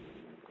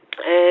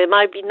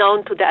might be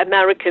known to the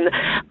American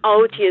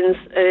audience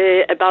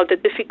about the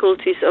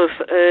difficulties of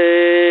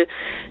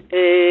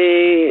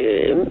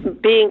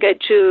being a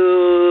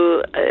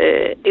Jew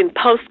in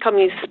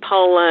post-communist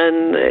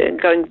Poland,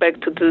 going back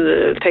to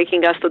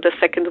taking us to the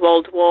Second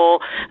World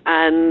War,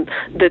 and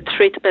the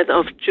treatment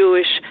of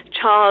Jewish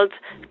child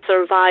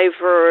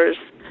survivors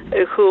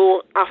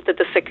who, after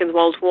the Second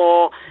World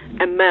War,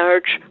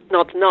 emerged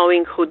not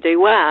knowing who they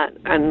were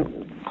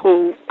and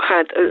who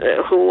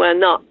were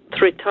not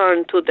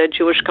returned to the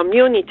Jewish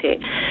community.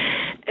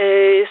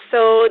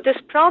 So this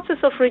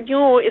process of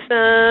renewal is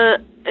a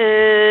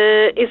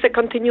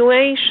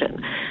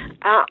continuation.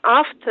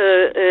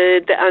 After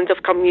the end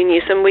of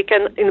communism,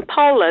 in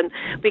Poland,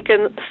 we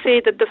can see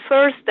that the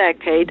first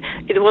decade,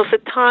 it was a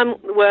time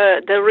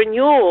where the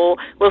renewal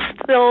was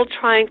still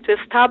trying to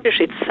establish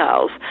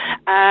itself,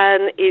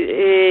 and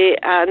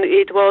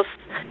it was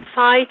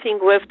fighting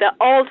with the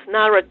old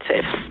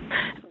narratives.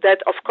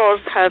 that, of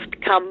course, have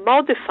become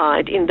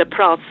modified in the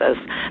process,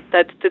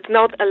 that did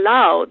not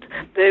allow.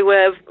 They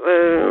were,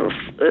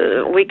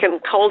 we can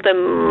call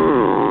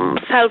them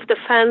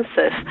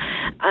self-defensive.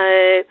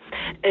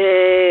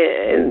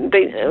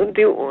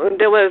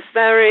 They were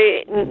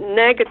very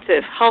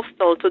negative,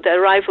 hostile to the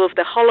arrival of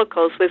the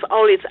Holocaust with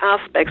all its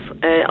aspects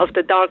of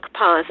the dark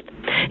past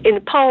in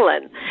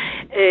Poland.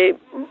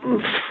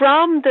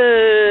 From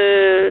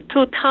the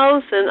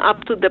 2000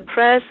 up to the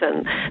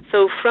present,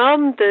 so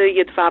from the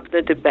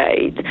Jedwabne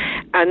debate,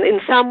 and in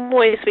some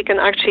ways we can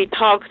actually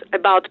talk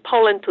about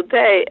Poland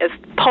today as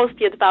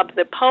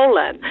post-Jedwabne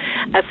Poland,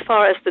 as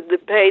far as the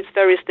debates,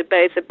 various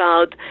debates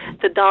about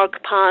the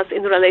dark past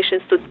in relation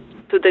to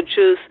the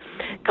Jews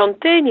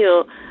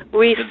continue,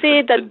 we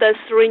see that this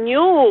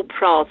renewal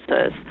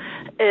process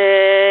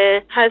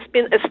has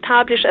been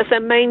established as a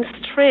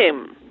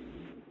mainstream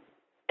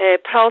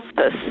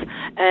process.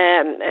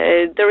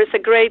 There is a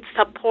great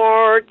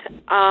support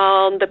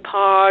on the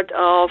part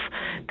of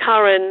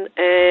current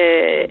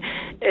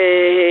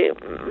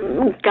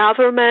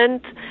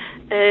government,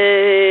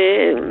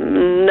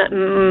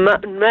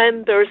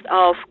 members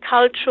of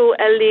cultural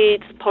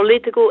elites,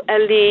 political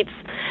elites,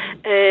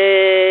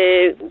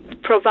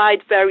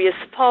 provide various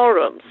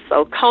forums,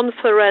 so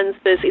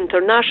conferences,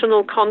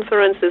 international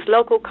conferences,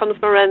 local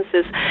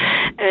conferences.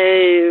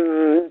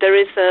 There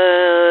is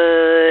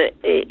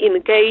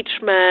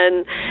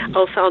engagement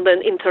also on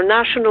an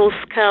international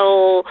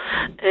scale.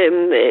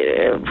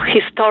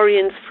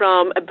 Historians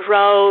from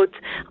abroad,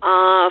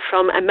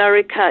 from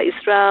America,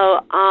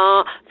 Israel,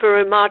 are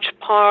very much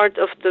part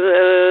of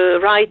the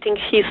writing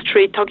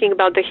history, talking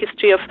about the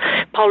history of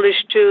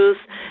Polish Jews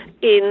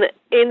in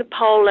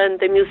Poland.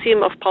 The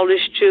Museum of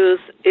Polish Jews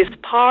is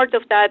part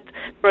of that,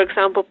 for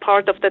example,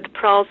 part of that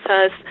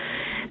process.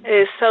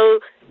 So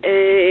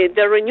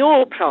the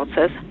renewal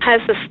process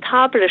has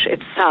established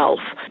itself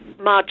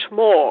much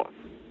more.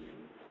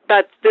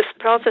 But this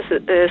process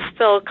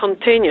still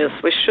continues.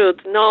 We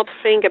should not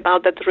think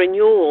about that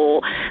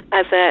renewal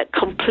as a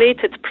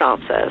completed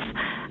process,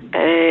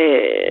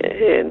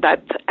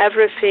 that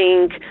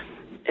everything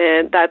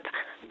that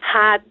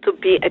had to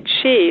be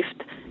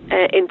achieved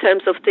in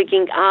terms of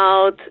digging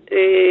out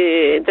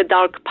the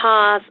dark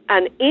past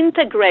and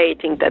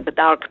integrating that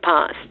dark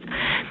past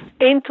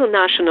into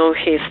national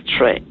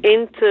history,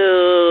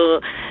 into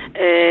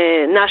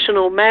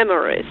national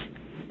memories,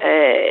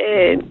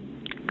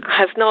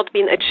 has not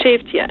been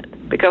achieved yet.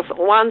 Because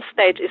one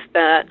stage is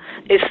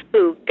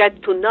to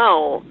get to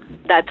know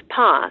that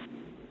past,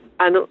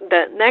 and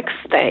the next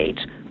stage,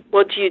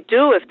 what do you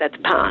do with that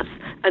past?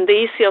 And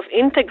the issue of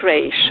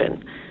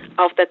integration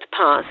of that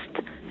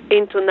past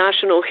into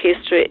national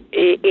history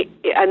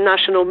and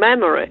national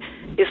memory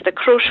is the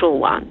crucial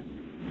one.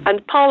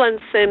 And Poland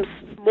seems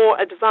more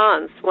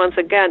advanced, once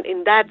again,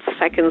 in that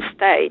second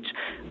stage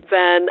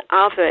than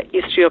other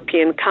East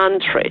European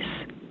countries.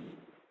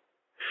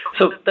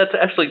 So that's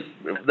actually,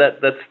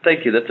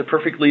 thank you, that's a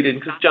perfect lead-in,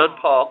 because John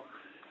Paul,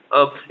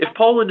 if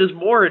Poland is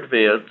more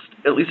advanced,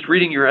 at least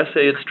reading your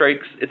essay,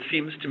 it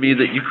seems to me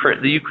that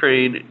the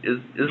Ukraine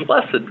is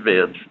less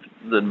advanced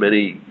than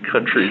many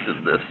countries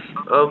in this.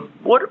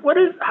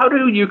 How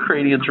do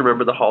Ukrainians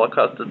remember the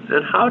Holocaust, and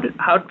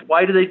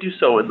why do they do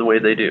so in the way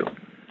they do?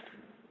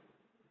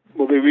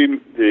 Well,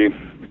 the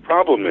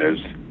problem is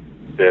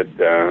that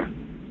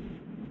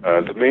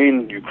the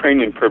main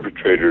Ukrainian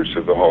perpetrators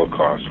of the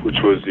Holocaust,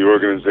 which was the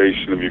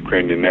Organization of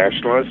Ukrainian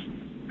Nationalists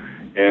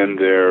and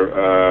their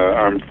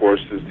armed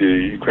forces,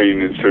 the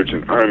Ukrainian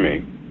Insurgent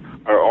Army,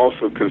 are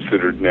also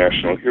considered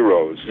national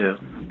heroes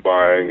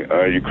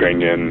by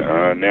Ukrainian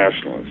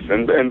nationalists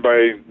and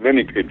by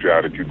many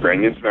patriotic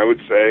Ukrainians, and I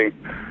would say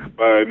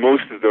by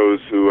most of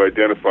those who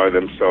identify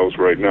themselves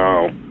right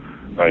now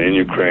in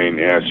Ukraine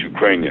as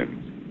Ukrainian.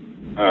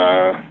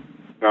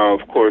 Now,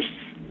 of course,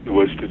 it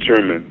was the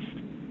Germans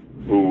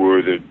who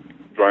were the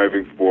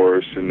driving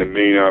force and the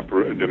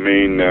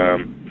main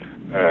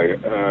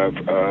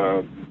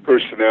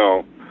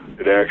personnel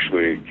that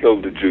actually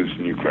killed the Jews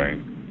in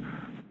Ukraine.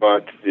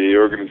 But the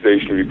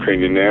Organization of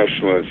Ukrainian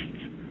Nationalists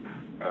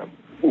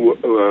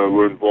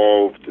were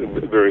involved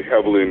very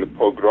heavily in the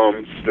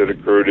pogroms that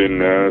occurred in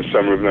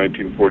summer of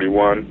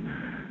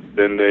 1941.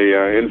 Then they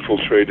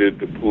infiltrated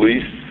the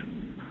police,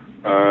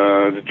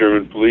 the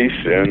German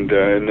police, and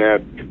in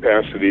that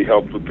capacity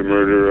helped with the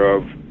murder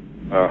of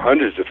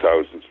hundreds of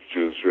thousands of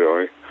Jews,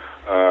 really,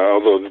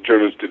 although the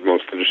Germans did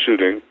most of the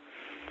shooting.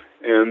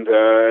 And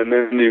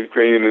then the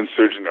Ukrainian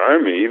Insurgent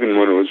Army, even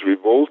when it was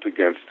revolt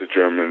against the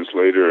Germans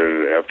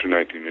later, after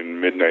in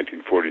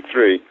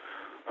mid-1943,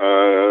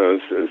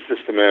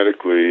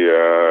 systematically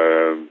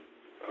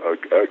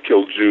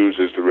killed Jews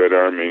as the Red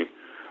Army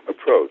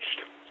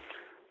approached.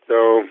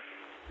 So,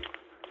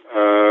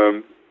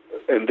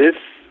 and this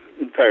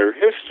entire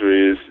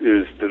history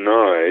is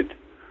denied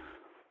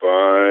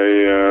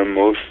by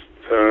most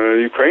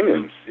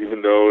Ukrainians,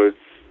 even though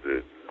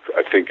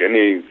I think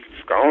any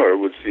scholar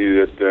would see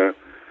that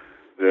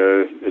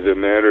the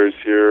matters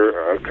here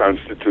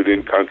constitute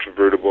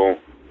incontrovertible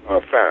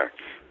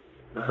facts.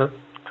 Uh-huh.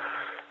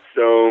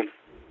 So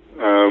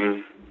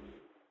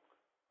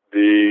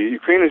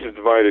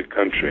divided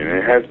country, and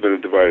it has been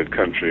a divided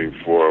country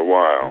for a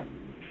while.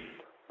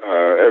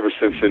 Ever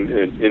since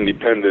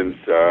independence,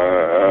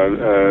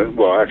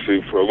 well,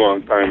 actually for a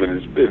long time,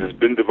 it has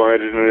been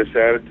divided in its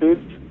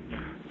attitudes.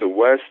 The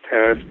West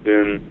has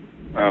been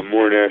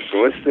more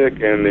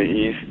nationalistic, and the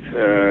East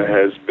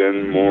has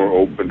been more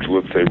open to,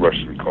 let's say,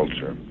 Russian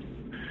culture.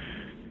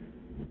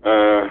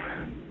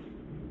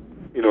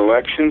 In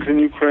elections in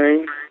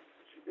Ukraine,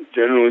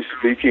 generally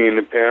speaking, in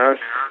the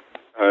past,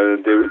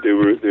 they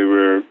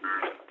were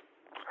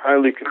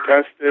highly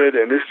contested,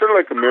 and they're sort of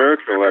like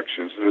American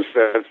elections in the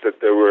sense that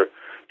there were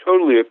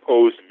totally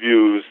opposed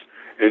views,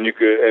 and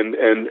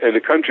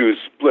the country was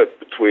split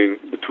between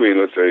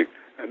let's say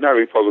not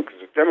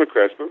Republicans and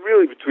Democrats, but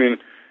really between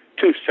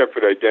two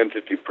separate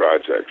identity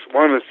projects.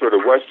 One is sort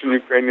of Western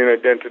Ukrainian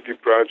identity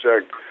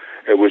project,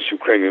 at which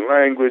Ukrainian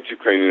language,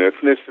 Ukrainian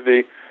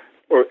ethnicity,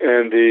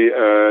 and the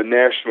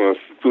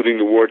nationalists, including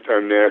the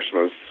wartime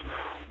nationalists,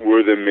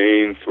 were the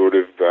main sort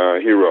of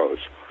heroes.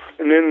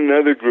 And then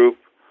another group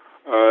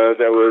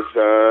that was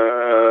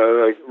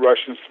like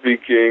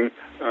Russian-speaking,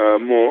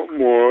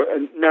 more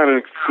not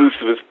an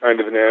exclusivist kind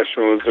of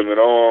nationalism at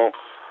all,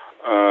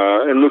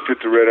 and looked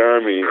at the Red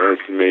Army as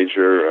the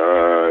major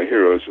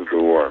heroes of the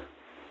war.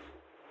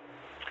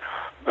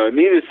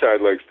 Neither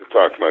side likes to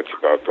talk much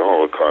about the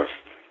Holocaust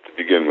to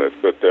begin with,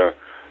 but the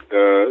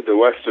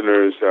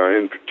Westerners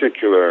in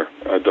particular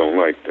don't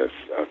like this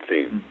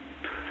theme.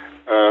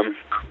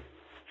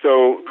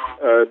 So,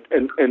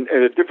 and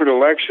at different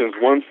elections,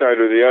 one side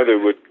or the other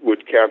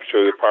would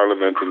capture the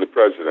parliament and the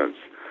presidents.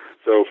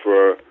 So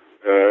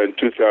in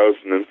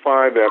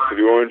 2005, after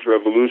the Orange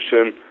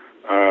Revolution,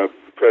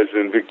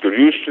 President Viktor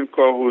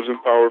Yushchenko, who was in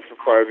power for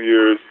 5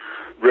 years,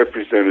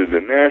 represented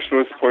the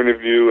nationalist point of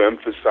view,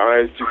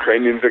 emphasized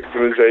Ukrainian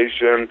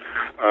victimization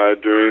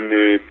during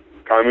the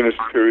communist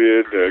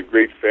period, the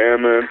Great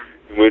Famine,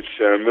 in which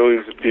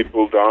millions of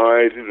people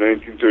died in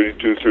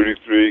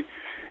 1932-33,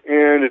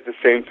 and at the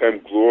same time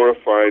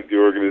glorified the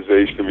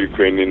organization of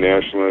Ukrainian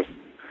nationalists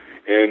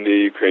and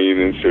the Ukrainian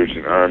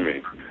insurgent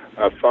army.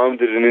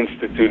 Founded an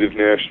Institute of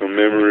National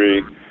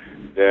Memory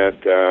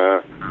that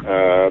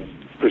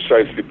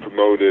precisely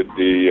promoted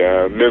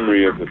the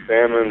memory of the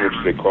famine, which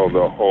they called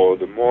the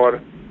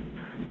Holodomor,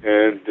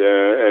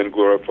 and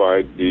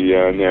glorified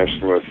the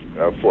nationalist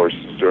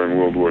forces during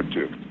World War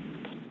II.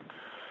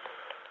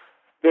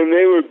 Then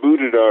they were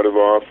booted out of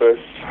office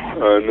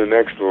in the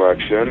next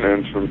election,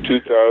 and from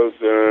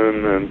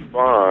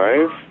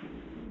 2005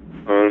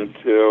 from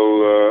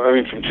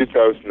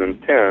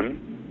 2010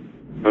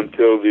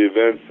 until the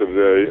events of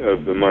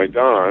the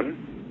Maidan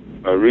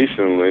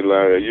recently,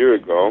 a year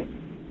ago,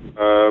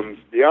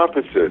 the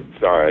opposite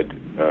side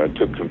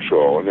took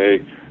control, and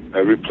they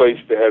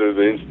replaced the head of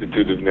the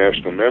Institute of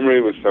National Memory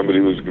with somebody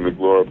who was going to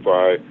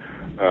glorify,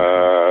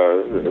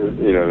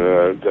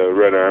 the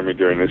Red Army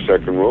during the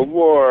Second World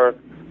War.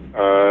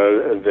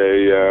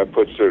 They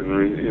put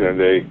certain,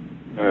 they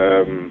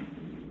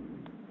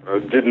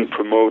didn't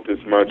promote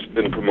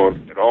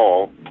at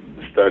all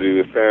the study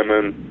of the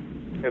famine.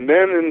 And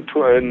then a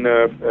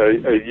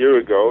year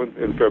ago,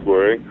 in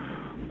February,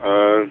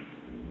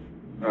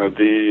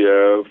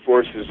 the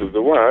forces of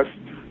the West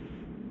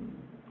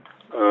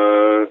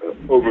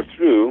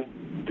overthrew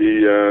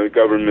the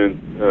government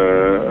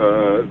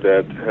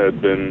that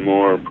had been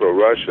more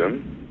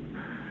pro-Russian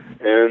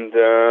and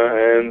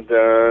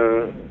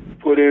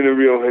put in a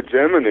real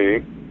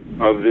hegemony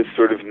of this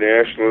sort of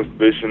nationalist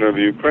vision of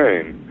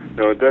Ukraine.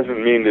 Now, it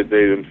doesn't mean that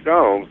they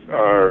themselves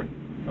are,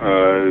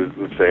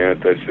 let's say,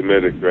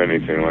 anti-Semitic or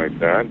anything like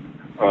that.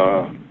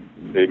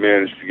 They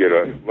managed to get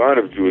a lot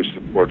of Jewish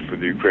support for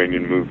the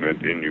Ukrainian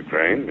movement in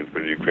Ukraine and for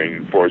the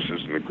Ukrainian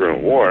forces in the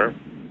current war.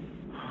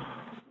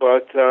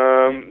 But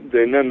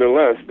they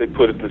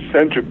put at the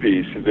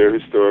centerpiece of their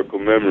historical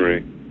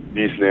memory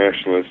these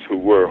nationalists who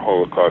were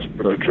Holocaust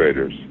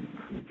perpetrators.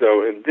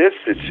 So in this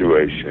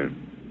situation,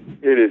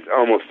 it is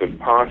almost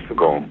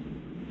impossible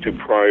to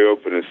pry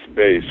open a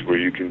space where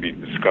you can be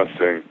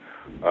discussing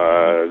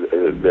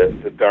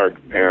the dark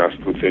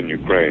past within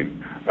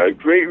Ukraine. A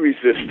great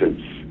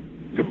resistance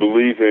to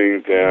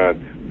believing that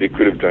they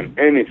could have done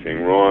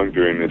anything wrong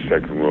during the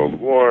Second World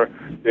War.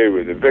 They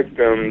were the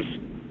victims,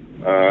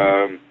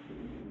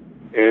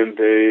 and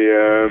they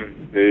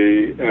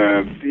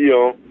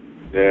feel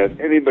that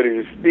anybody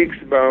who speaks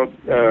about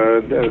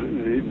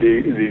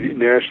the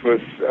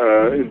nationalists'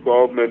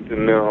 involvement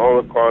in the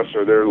Holocaust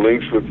or their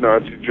links with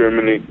Nazi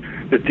Germany,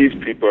 that these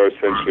people are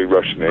essentially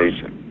Russian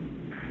agents.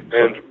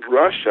 And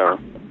Russia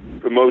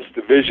promotes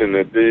the vision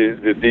that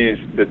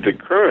the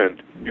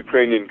current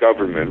Ukrainian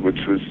government,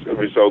 which was a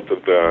result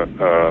of the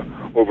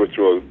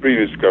overthrow of the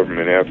previous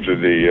government after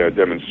the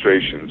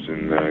demonstrations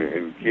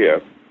in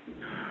Kiev,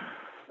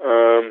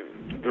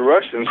 the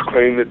Russians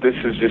claim that this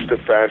is just a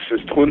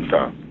fascist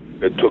junta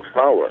that took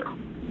power.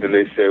 And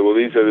they say, well,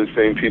 these are the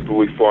same people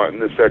we fought in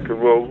the Second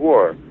World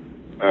War.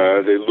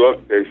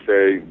 They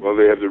say, well,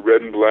 they have the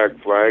red and black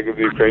flag of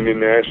the Ukrainian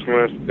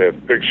nationalists. They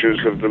have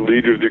pictures of the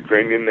leader of the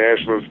Ukrainian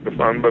nationalists,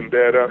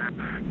 Beata.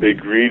 They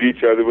greet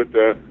each other with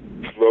the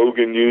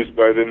slogan used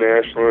by the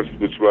nationalists,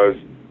 which was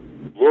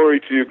 "Glory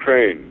to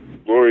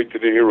Ukraine, glory to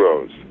the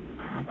heroes."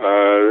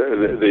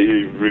 They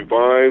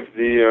revived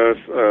the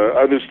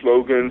other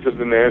slogans of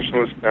the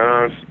nationalist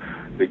past.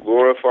 They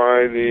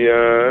glorify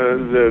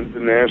the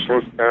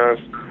nationalist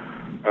past.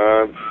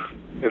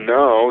 And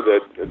now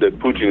that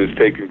Putin has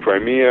taken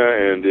Crimea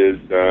and is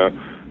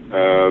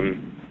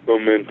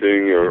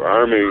fomenting or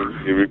arming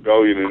the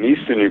rebellion in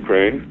eastern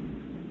Ukraine,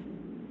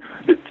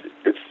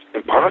 it's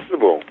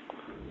impossible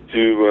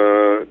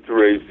to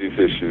raise these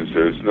issues.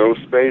 There's no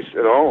space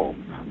at all.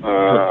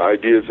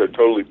 Ideas are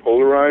totally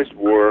polarized.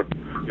 War,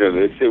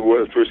 they say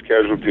the first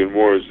casualty in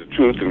war is the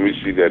truth, and we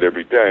see that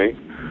every day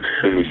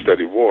when we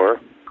study war.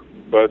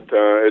 But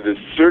it has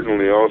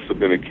certainly also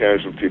been a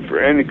casualty for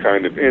any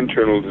kind of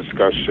internal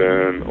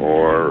discussion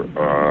or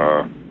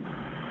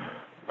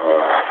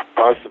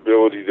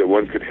possibility that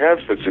one could have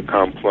such a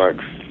complex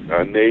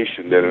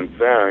nation that, in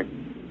fact,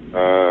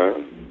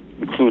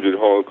 included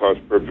Holocaust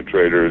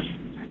perpetrators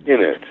in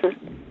it.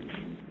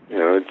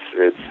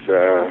 It's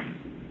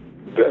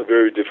a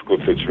very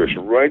difficult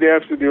situation. Right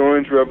after the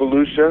Orange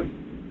Revolution,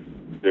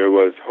 there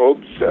was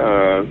hopes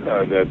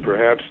that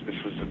perhaps this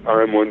was the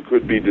time one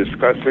could be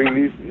discussing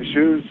these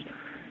issues,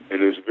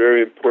 and there's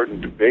very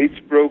important debates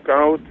broke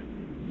out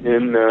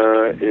in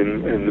the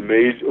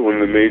one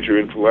of the major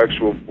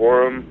intellectual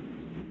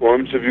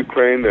forums of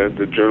Ukraine,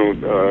 the journal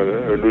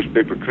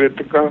newspaper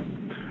Kritika.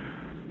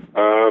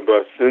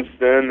 But since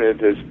then,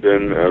 it has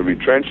been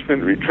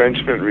retrenchment,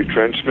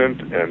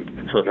 and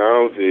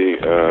now the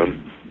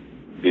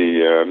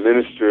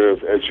Minister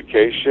of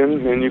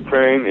Education in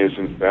Ukraine is,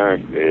 in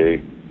fact,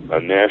 a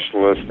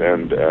nationalist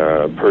and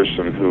a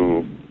person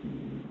who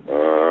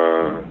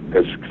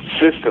has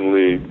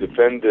consistently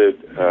defended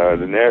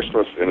the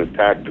nationalists and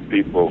attacked the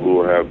people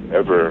who have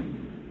ever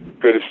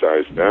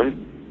criticized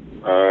them.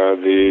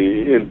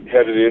 The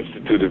head of the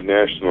Institute of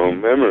National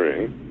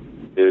Memory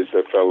is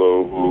a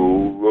fellow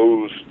who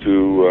rose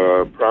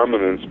to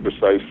prominence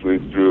precisely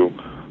through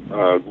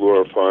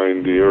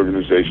glorifying the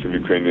Organization of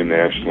Ukrainian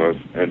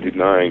Nationalists and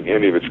denying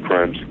any of its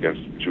crimes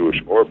against the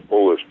Jewish or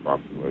Polish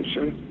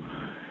population.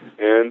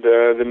 And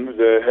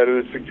the head of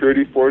the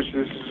security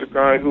forces is a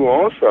guy who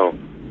also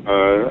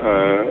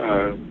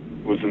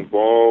was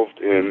involved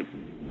in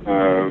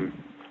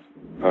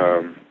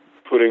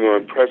putting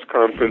on press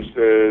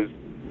conferences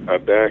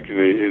back in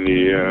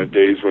the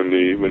days when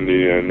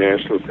the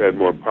nationalists had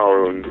more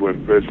power,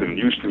 when President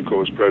Yushchenko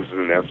was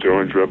president after the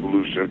Orange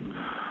Revolution.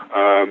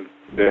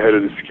 The head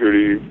of the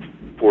security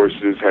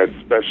forces had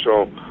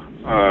special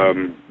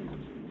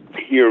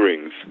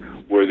hearings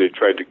where they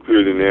tried to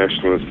clear the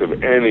nationalists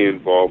of any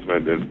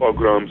involvement in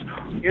pogroms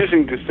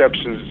using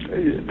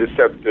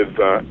deceptive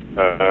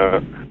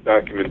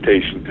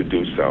documentation to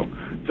do so.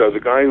 So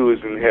the guy who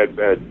was in head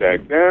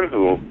back then,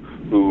 who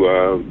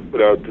put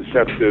out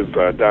deceptive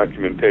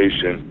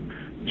documentation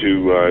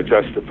to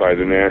justify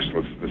the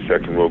nationalists of the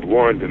Second World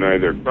War and deny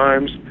their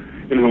crimes,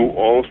 and who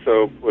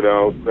also put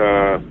out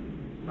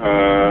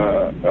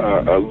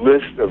a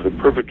list of the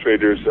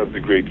perpetrators of the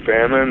Great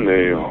Famine,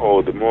 the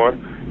Holodomor,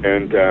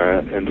 and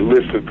the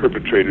list of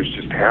perpetrators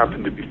just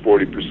happened to be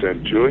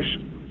 40% Jewish.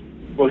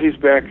 Well, he's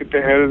back at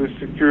the head of the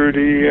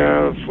security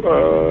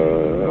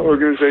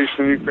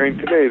organization in Ukraine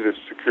today, the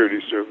security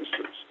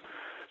services.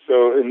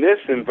 So in this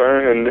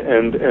environment,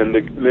 and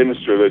the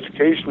Minister of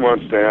Education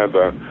wants to have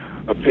a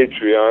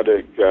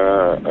patriotic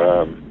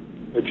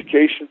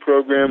education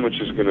program, which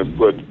is going to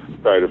put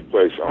pride of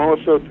place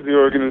also to the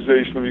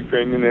Organization of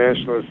Ukrainian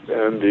Nationalists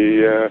and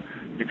the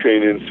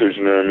Ukrainian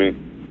Insurgent Army.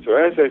 So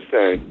as I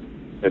say,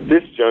 at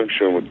this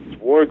juncture, with the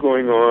war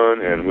going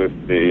on and with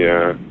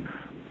the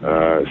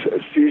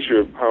seizure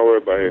of power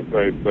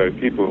by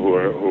people who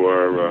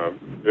are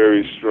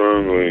very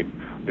strongly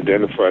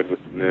identified with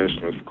the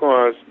nationalist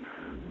cause,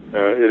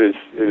 it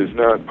is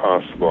not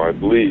possible, I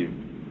believe,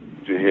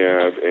 to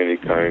have any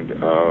kind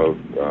of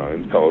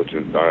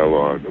intelligent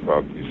dialogue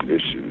about these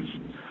issues.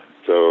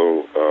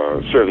 So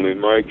certainly in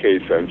my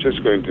case, I'm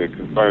just going to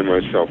confine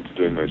myself to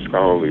doing my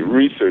scholarly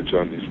research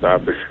on these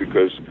topics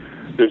because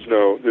there's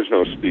no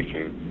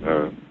speaking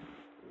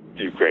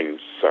to Ukrainian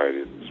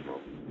society at this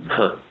moment.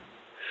 Huh.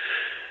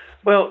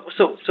 Well,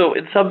 so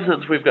in some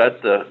sense, we've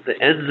got the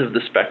ends of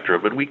the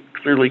spectrum, and we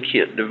clearly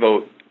can't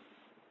devote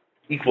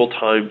equal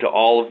time to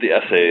all of the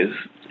essays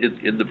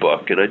in the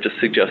book. And I just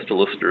suggest to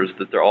listeners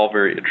that they're all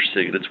very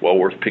interesting, and it's well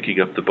worth picking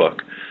up the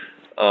book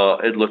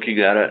and looking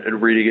at it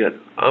and reading it.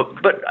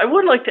 But I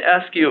would like to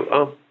ask you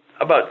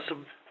about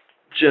some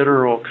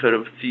general kind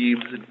of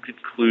themes and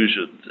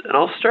conclusions. And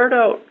I'll start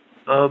out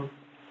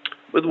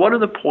with one of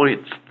the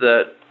points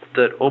that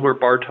Omer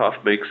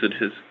Bartov makes in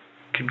his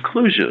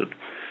conclusion.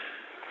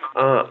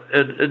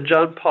 And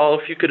John Paul,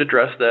 if you could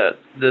address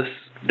this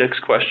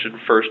next question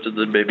first, and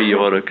then maybe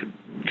Joanna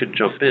can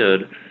jump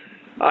in.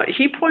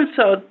 He points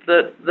out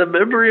that the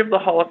memory of the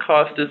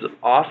Holocaust is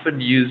often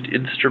used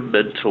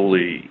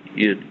instrumentally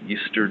in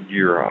Eastern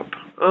Europe.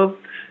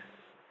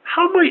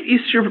 How might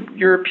Eastern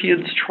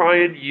Europeans try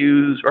and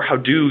use, or how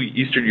do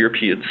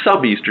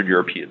some Eastern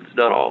Europeans,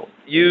 not all,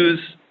 use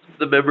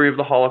the memory of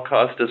the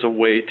Holocaust as a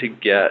way to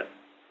get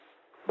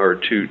or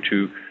to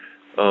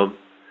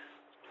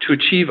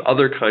achieve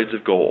other kinds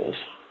of goals?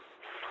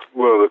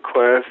 Well, the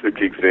classic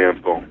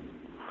example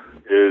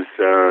is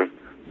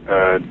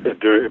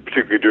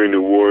particularly during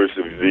the wars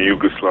of the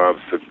Yugoslav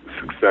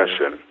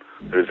succession.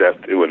 There's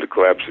when the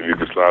collapse of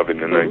Yugoslavia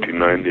in the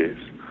 1990s.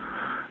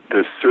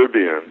 The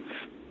Serbians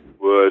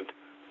would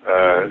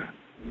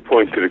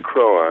point to the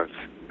Croats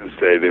and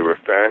say they were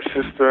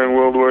fascists during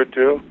World War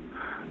II.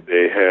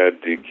 They had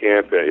the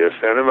camp at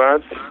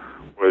Jasenovac,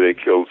 where they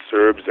killed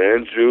Serbs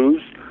and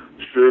Jews.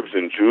 Serbs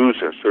and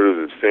Jews are sort of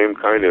the same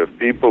kind of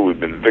people. We've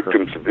been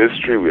victims of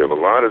history. We have a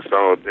lot of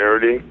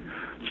solidarity.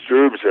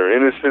 Serbs are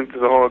innocent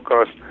of the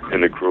Holocaust,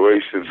 and the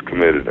Croatians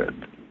committed it.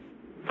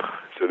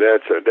 So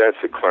that's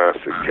a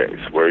classic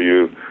case where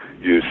you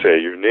say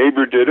your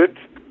neighbor did it,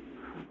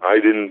 I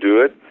didn't do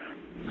it,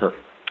 and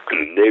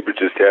the neighbor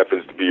just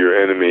happens to be your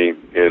enemy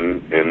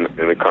in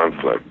a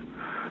conflict.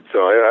 So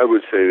I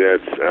would say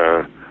that's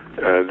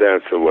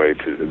a way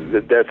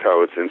that's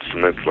how it's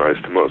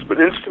instrumentalized the most. But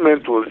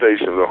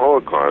instrumentalization of the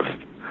Holocaust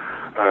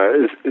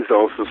is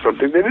also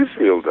something that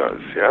Israel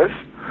does. Yes.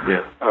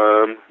 Yeah.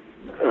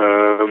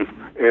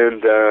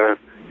 And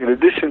in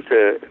addition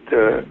to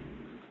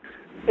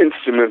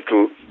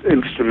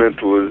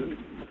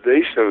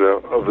instrumentalization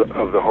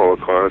of the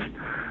Holocaust,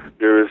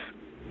 there is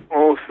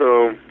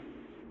also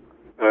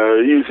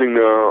using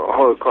the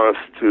Holocaust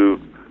to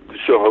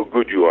show how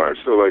good you are.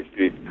 So, like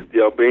the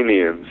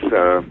Albanians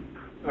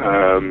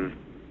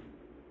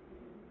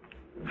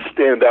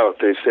stand out,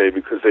 they say,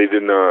 because they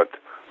did not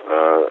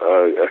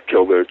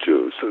kill their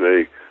Jews. So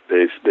they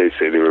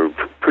say they were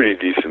pretty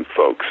decent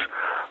folks.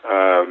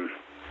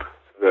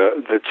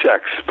 The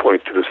Czechs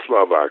point to the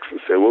Slovaks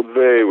and say, well,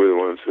 they were the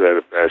ones who had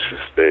a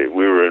fascist state.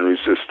 We were in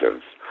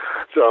resistance.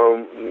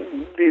 So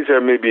these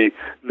are maybe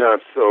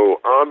not so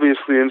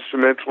obviously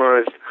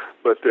instrumentalized,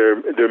 but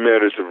they're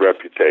matters of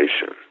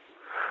reputation.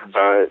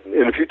 And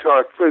if you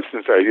talk, for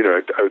instance, I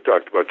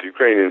talked about the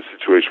Ukrainian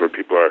situation where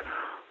people are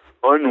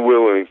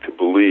unwilling to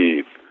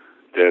believe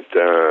that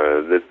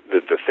the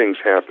things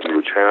happened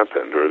which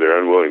happened, or they're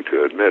unwilling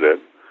to admit it.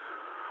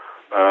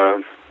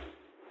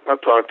 I'll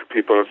talk to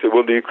people and say,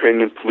 well, the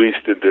Ukrainian police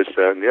did this,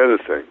 that, and the other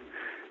thing.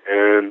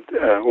 And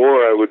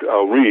or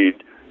I'll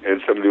read,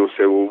 and somebody will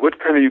say, well, what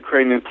kind of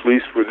Ukrainian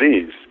police were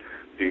these?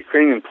 The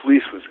Ukrainian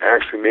police was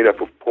actually made up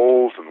of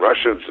Poles and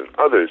Russians and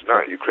others,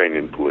 not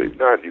Ukrainian police,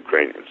 not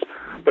Ukrainians.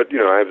 But,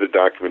 I have the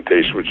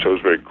documentation which shows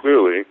very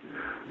clearly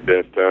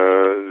that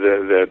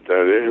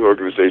the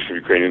organization of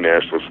Ukrainian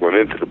nationalists went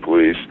into the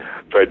police,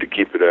 tried to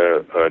keep it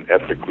an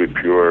ethnically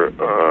pure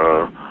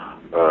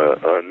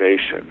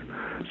nation.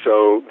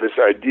 So this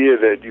idea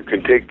that you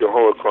can take the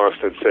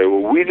Holocaust and say,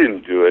 well, we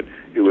didn't do it,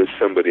 it was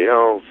somebody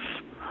else.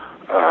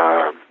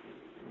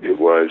 It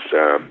was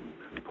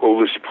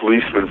Polish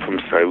policemen from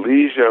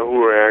Silesia who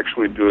were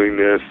actually doing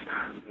this.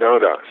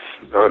 Not us.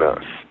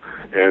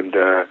 And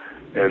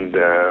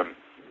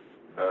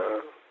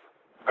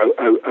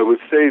I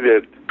would say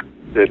that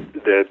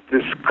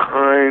this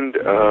kind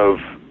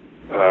of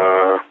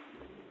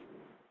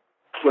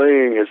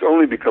playing has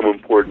only become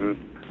important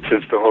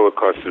since the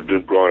Holocaust has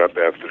been brought up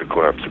after the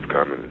collapse of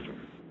communism.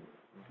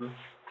 Mm-hmm.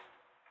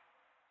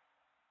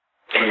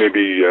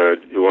 Maybe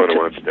Joanna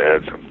wants to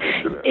add something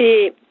to that.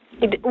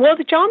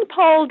 What John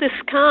Paul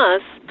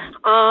discussed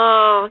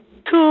are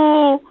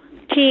two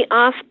key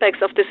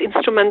aspects of this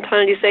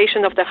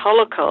instrumentalization of the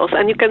Holocaust,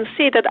 and you can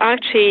see that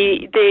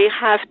actually they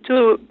have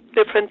two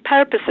different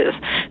purposes.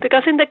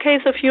 Because in the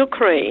case of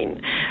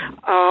Ukraine,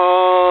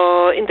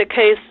 in the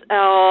case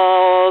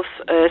of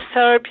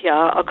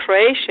Serbia or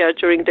Croatia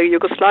during the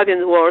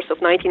Yugoslavian wars of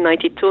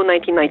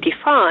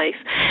 1992-1995,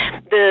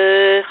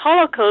 the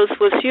Holocaust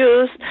was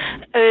used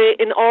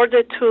in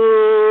order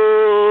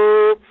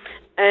to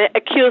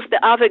accuse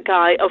the other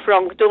guy of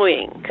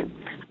wrongdoing,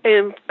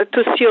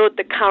 to suit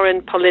the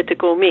current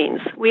political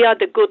means. We are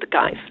the good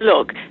guys.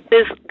 Look,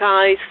 these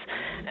guys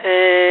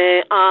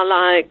are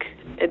like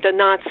the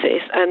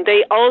Nazis, and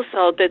they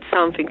also did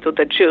something to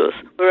the Jews,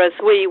 whereas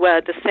we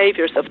were the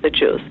saviors of the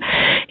Jews.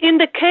 In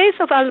the case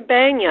of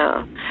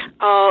Albania,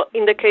 or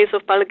in the case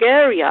of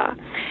Bulgaria,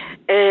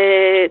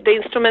 the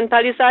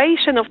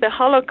instrumentalization of the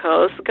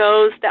Holocaust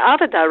goes the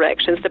other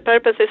directions. The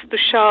purpose is to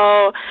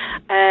show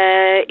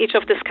each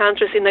of these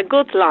countries in a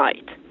good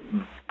light.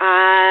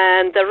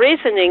 And the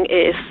reasoning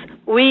is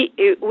we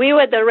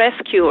were the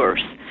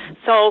rescuers.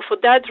 So for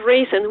that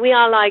reason, we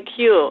are like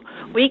you.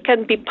 We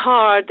can be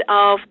part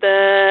of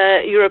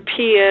the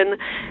European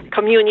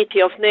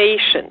community of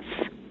nations.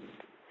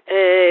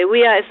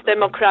 We are as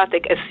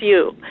democratic as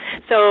you.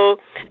 So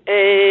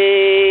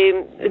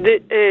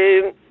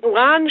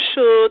one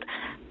should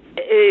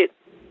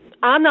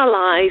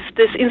analyze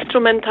these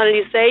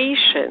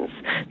instrumentalizations,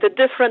 the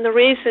different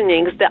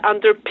reasonings, the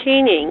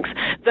underpinnings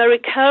very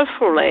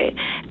carefully,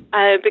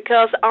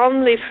 because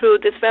only through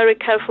this very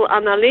careful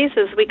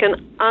analysis we can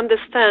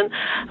understand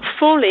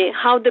fully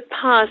how the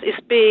past is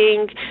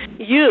being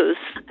used,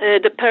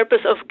 the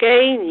purpose of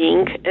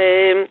gaining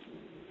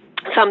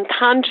some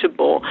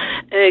tangible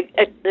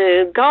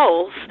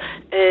goals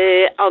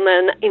on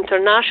an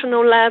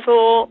international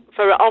level.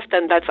 Very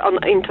often that's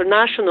on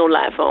international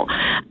level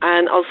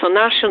and also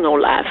national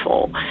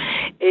level.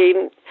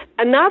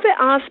 Another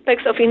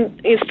aspect of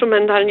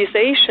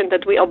instrumentalization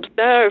that we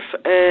observe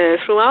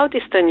throughout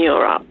Eastern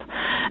Europe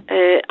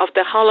of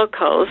the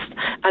Holocaust,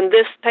 and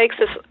this takes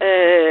us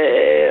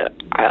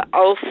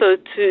also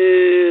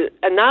to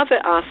another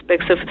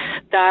aspect of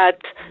that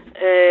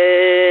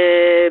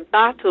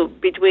battle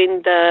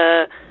between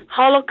the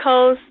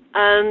Holocaust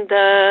and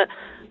the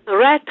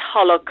Red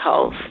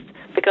Holocaust,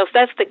 because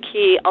that's the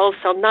key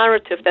also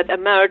narrative that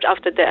emerged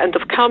after the end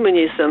of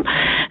communism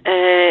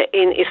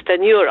in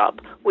Eastern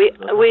Europe. We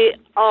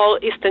all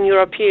Eastern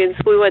Europeans,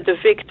 we were the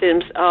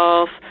victims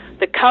of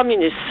the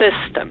communist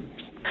system.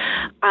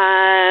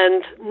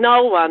 And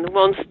no one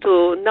wants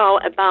to know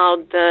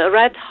about the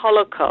Red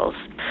Holocaust,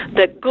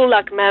 the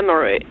Gulag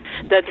memory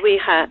that we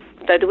have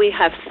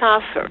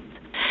suffered.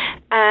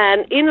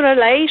 And in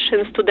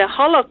relations to the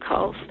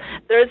Holocaust,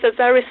 there is a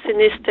very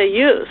sinister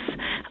use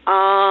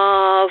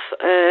of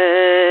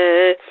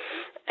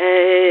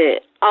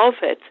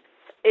it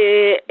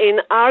in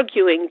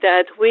arguing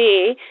that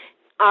we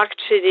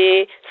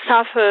actually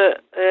suffer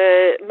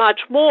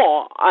much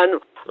more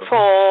and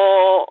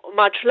for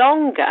much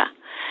longer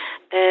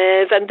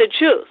than the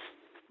Jews.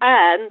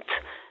 And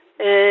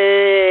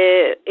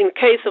in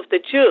case of the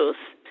Jews,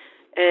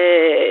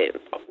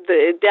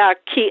 there are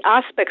key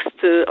aspects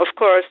to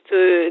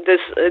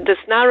this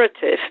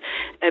narrative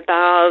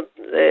about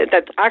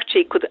that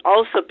actually could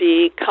also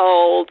be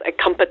called a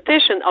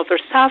competition over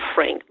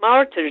suffering,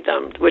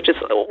 martyrdom, which is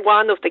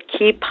one of the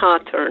key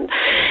patterns.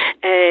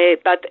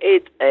 But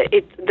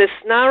this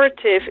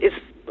narrative is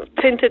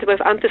tinted with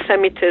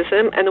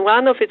anti-Semitism, and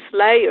one of its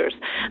layers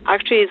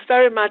actually is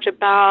very much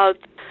about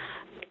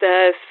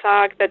the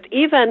fact that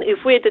even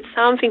if we did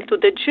something to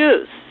the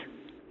Jews,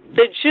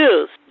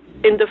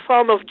 in the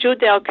form of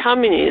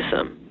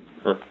Judeo-communism,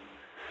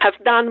 have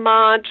done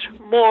much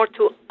more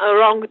to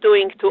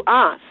wrongdoing to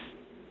us.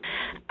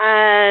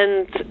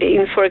 And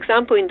for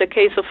example, in the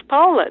case of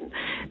Poland,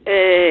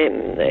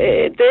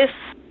 this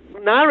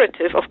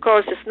narrative, of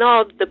course, is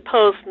not the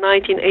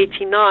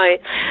post-1989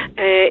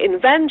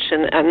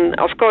 invention, and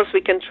of course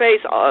we can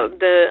trace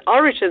the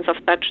origins of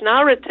such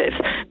narratives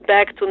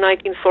back to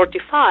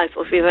 1945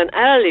 or even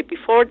early,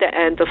 before the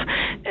end of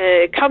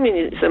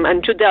communism.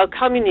 And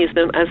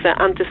Judeo-communism as an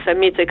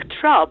anti-Semitic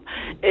trope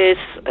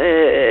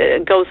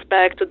goes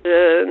back to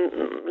the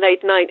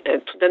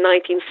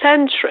 19th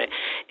century.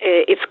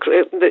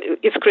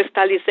 Its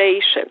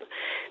crystallization.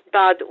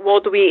 But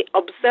what we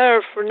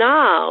observe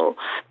now,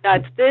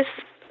 that this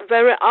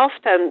very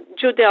often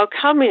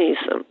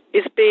Judeo-communism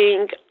is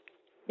being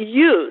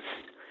used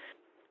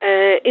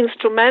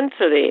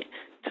instrumentally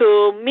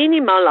to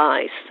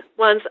minimalize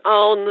one's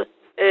own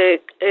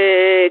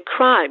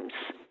crimes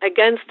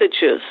against the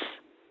Jews.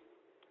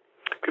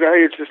 Could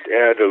I just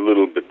add a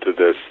little bit to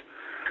this?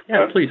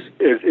 Yeah, please.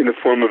 In a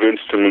form of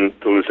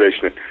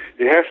instrumentalization.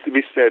 It has to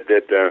be said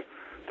that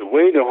the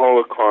way the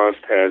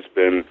Holocaust has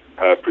been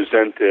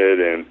presented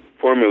and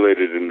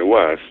formulated in the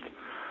West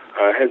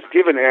has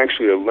given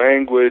actually a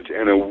language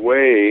and a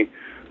way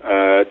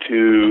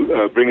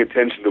to bring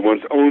attention to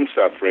one's own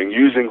suffering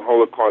using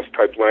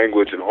Holocaust-type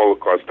language and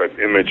Holocaust-type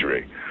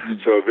imagery.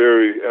 So a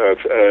very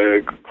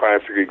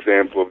classic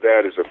example of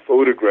that is a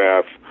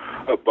photograph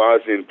of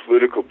Bosnian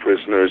political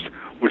prisoners,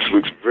 which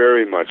looks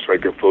very much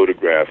like a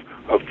photograph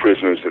of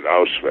prisoners at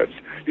Auschwitz.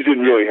 You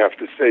didn't really have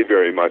to say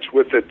very much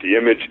with it. The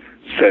image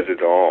said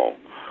it all.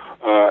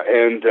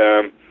 And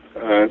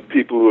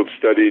people who have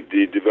studied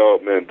the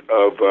development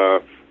of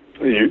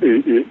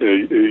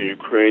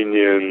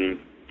Ukrainian,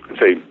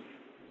 say,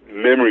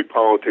 memory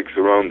politics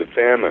around the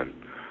famine,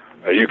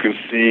 you can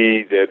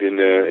see that in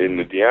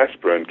the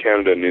diaspora in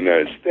Canada and the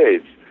United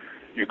States,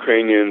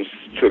 Ukrainians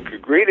took a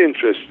great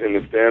interest in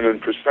the famine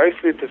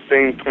precisely at the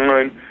same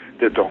time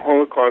that the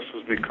Holocaust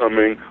was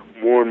becoming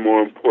more and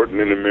more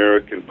important in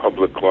American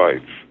public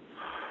life.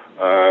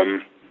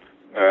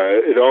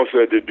 It also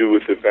had to do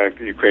with the fact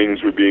that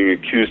Ukrainians were being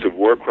accused of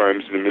war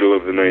crimes in the middle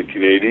of the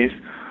 1980s,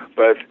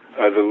 but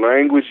the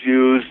language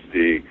used,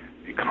 the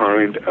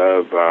kind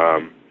of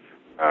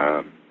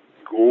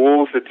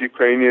goals that the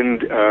Ukrainian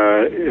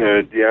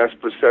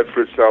diaspora set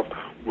for itself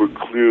were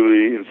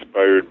clearly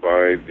inspired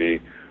by the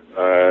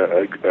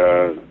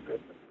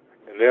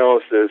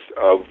analysis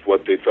of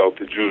what they felt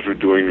the Jews were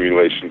doing in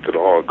relation to the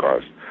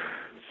Holocaust.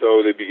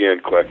 So they began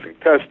collecting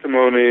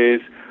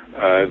testimonies.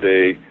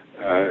 They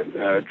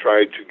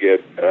tried to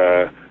get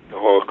the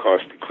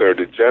Holocaust declared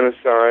a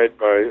genocide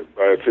by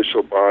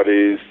official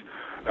bodies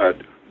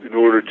in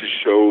order to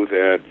show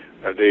that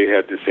they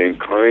had the same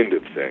kind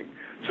of thing.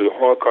 So the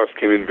Holocaust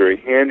came in very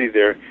handy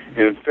there.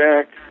 And in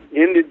fact,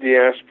 in the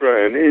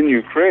diaspora and in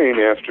Ukraine,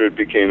 after it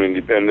became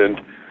independent,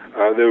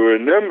 there were a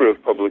number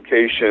of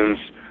publications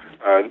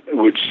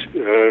which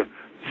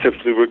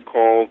simply were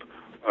called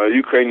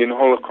Ukrainian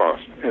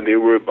Holocaust, and they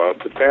were about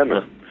the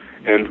famine.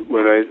 And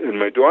when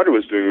my daughter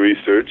was doing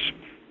research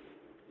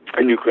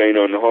in Ukraine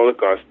on the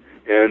Holocaust,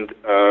 and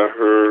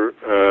her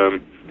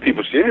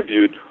people she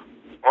interviewed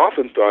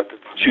often thought that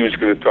she was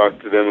going to talk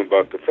to them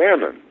about the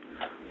famine,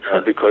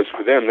 because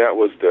for them that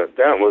was the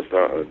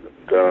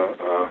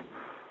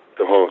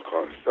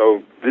Holocaust.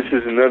 So this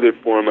is another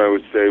form, I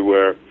would say,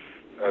 where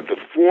the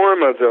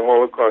form of the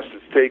Holocaust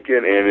is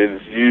taken and it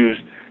is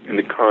used in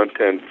the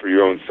content for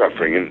your own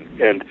suffering.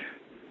 And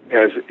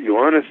as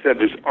Joanna said,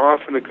 there's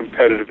often a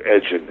competitive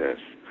edge in this.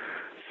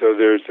 So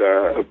there's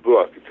a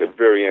book, it's a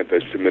very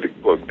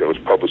anti-Semitic book that was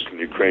published in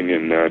the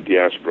Ukrainian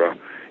diaspora.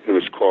 It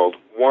was called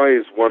Why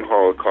is One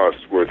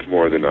Holocaust Worth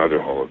More Than Other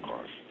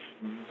Holocausts?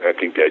 I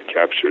think that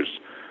captures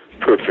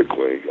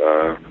perfectly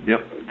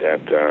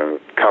that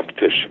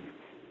competition.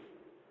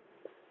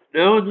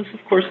 No, this, of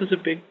course, is a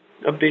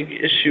big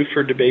issue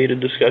for debate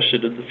and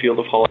discussion in the field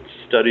of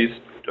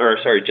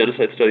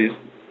genocide studies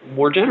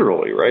more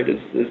generally, right?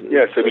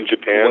 Yes, I mean,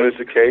 Japan is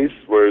a case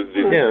where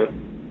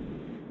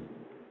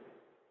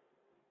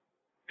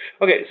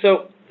Okay,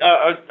 so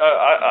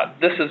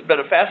this has been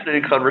a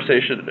fascinating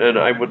conversation, and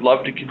I would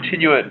love to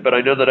continue it, but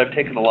I know that I've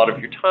taken a lot of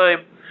your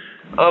time.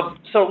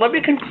 So let me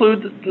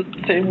conclude the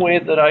same way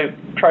that I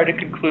try to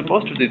conclude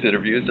most of these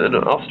interviews, and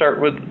I'll start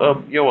with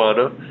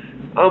Joanna.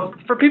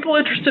 For people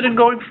interested in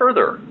going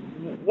further,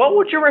 what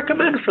would you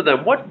recommend for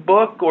them? What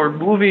book or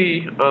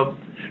movie,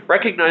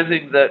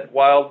 recognizing that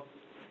while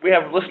we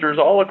have listeners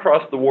all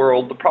across the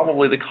world,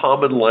 probably the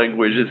common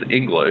language is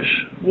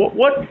English,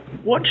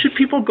 what should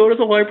people go to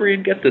the library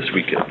and get this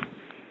weekend?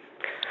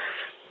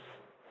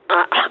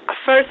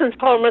 First and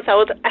foremost, I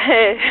would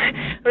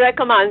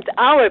recommend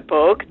our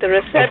book, The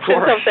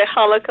Receptions of the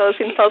Holocaust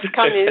in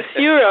Post-Communist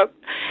Europe.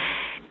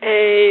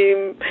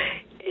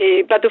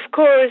 But of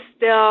course,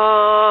 there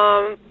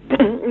are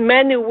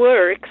many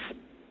works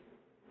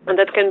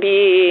that can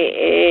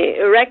be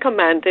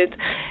recommended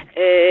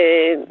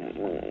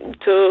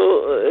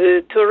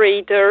to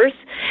readers,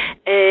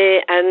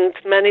 and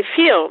many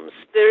films.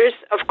 There is,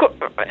 of course,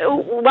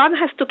 one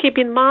has to keep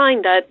in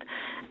mind that,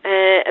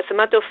 as a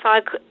matter of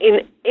fact,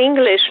 in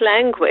English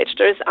language,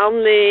 there is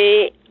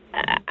only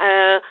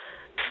a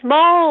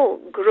small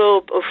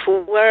group of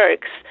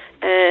works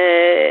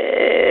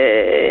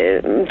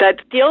that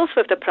deals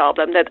with the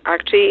problem. That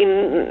actually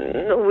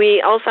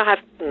we also have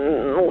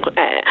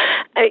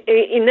an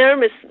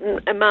enormous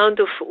amount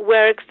of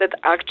works that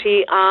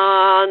actually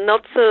are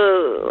not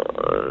so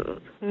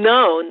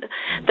known,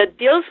 that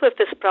deals with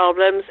these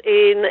problems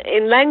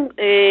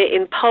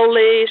in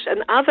Polish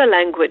and other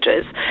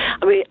languages.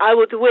 I mean, I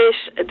would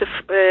wish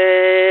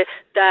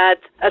that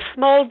a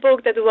small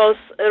book that was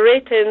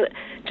written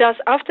just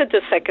after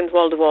the Second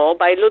World War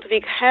by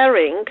Ludwig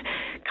Hering,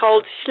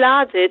 called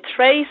Ślady,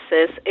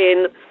 Traces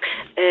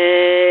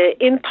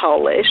in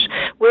Polish,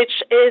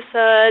 which is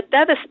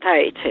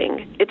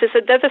devastating. It is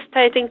a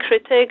devastating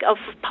critique of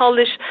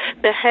Polish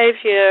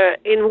behavior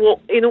in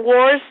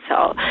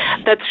Warsaw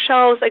that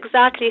shows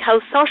exactly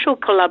how social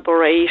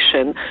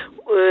collaboration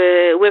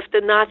with the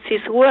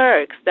Nazis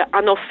works, the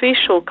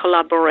unofficial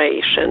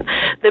collaboration,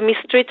 the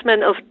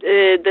mistreatment of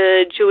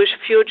the Jewish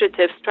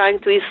fugitives trying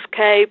to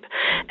escape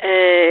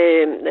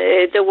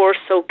the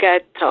Warsaw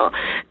Ghetto,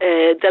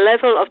 the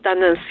level of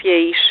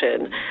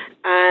denunciation,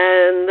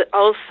 and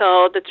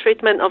also the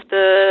treatment of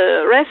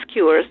the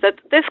rescuers, that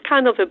this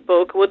kind of a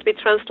book would be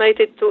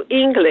translated to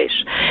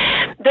English.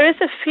 There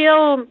is a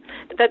film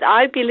that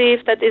I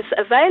believe that is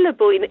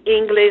available in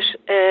English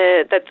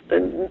that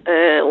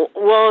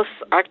was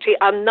actually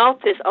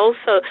unnoticed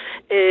also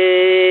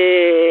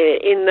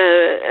in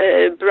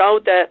a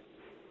broader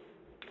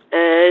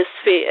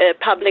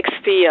public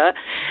sphere.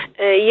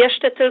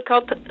 Jeszcze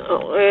tylko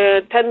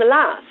ten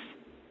las,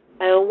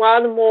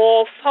 One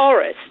More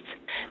Forest.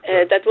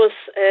 That was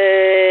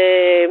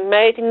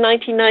made in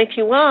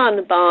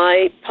 1991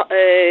 by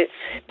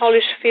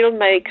Polish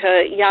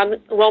filmmaker Jan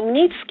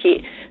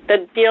Łomnicki,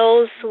 that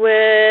deals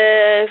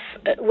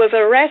with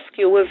a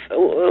rescue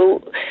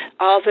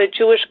of a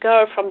Jewish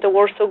girl from the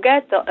Warsaw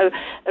Ghetto. A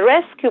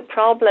rescue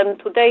problem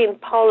today in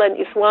Poland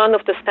is one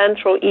of the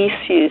central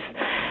issues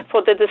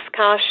for the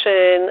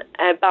discussion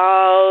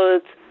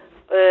about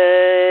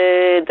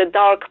the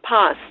dark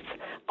past.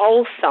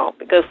 Also,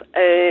 because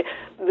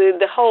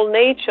the whole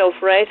nature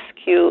of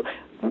rescue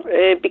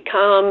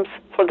becomes,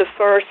 for the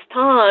first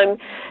time,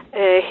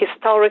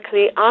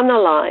 historically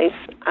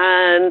analyzed,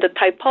 and the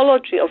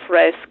typology of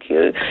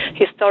rescue.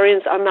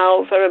 Historians are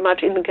now very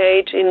much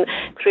engaged in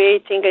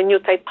creating a new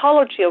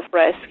typology of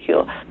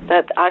rescue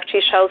that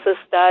actually shows us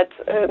that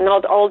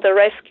not all the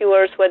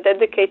rescuers were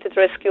dedicated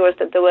rescuers,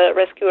 that there were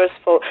rescuers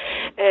who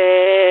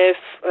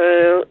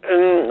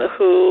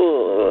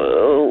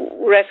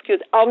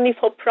rescued only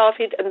for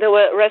profit, and there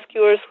were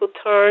rescuers who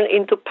turned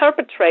into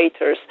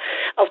perpetrators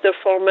of the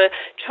former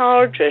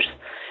charges.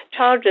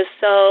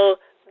 So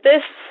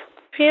this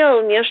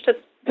film, Jeszcze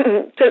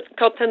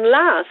tylko ten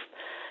las,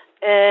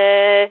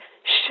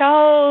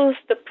 shows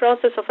the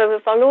process of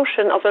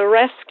evolution of a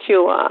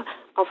rescuer,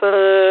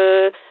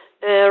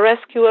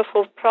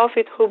 for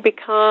profit who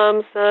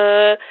becomes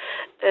a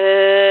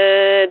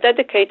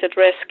dedicated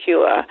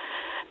rescuer.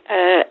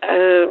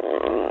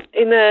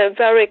 in a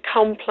very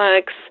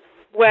complex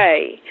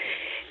way.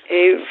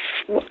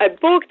 A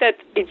book that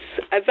is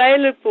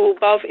available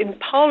both in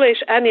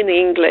Polish and in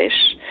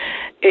English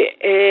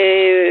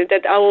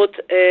that I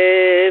would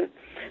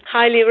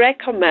highly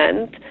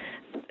recommend.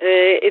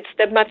 It's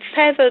the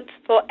Methods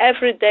for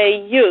Everyday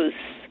Use.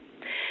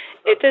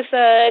 It is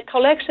a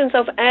collection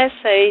of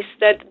essays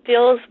that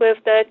deals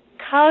with the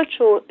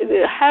cultural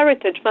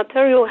heritage,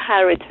 material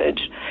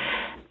heritage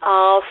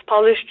of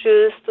Polish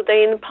Jews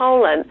today in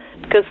Poland,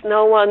 because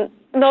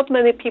not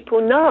many people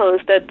know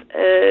that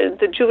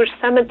the Jewish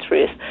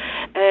cemeteries,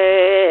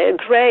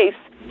 graves,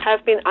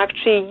 have been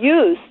actually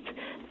used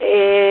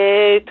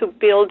to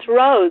build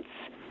roads,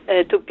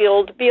 to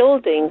build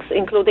buildings,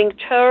 including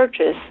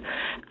churches.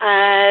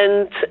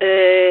 And,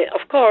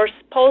 of course,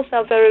 Poles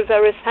are very,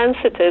 very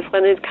sensitive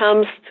when it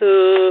comes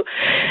to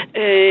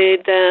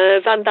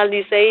the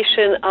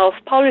vandalization of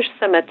Polish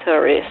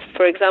cemeteries.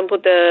 For example,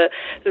 the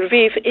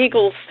Lviv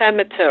Eagle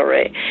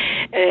Cemetery.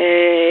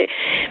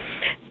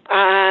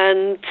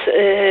 And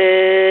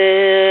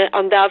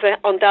on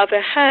the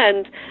other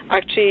hand,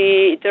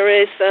 actually, there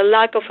is a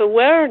lack of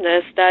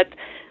awareness that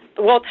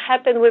what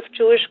happened with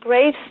Jewish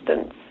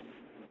gravestones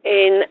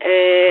in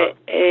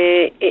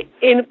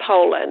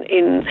Poland.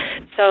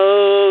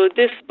 So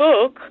this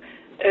book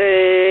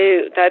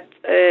that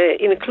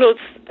includes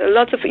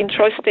lots of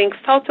interesting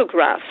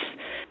photographs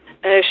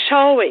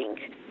showing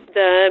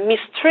the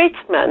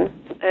mistreatment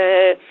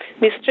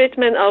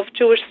of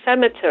Jewish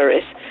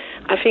cemeteries,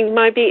 I think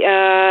might be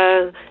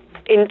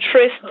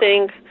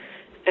interesting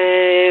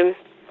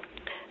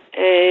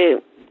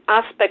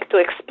aspect to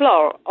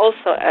explore,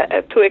 also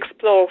to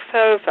explore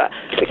further,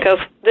 because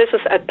this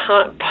is an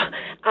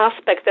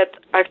aspect that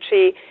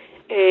actually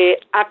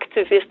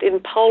activists in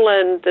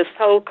Poland, the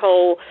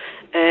so-called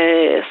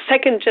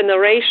second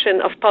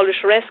generation of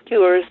Polish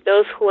rescuers,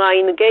 those who are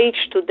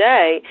engaged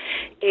today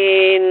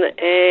in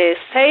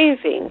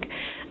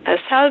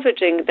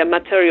salvaging the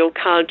material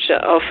culture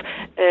of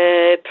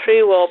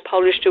pre-war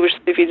Polish Jewish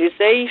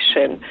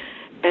civilization,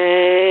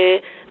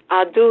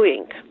 are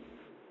doing.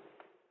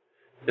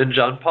 And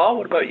John Paul,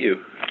 what about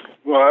you?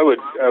 Well, I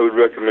would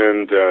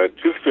recommend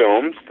two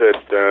films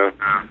that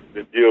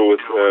deal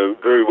with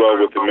very well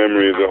with the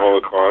memory of the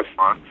Holocaust,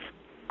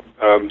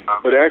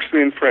 but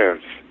actually in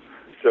France.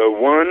 So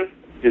one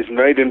is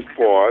Night and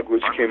Fog,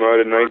 which came out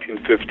in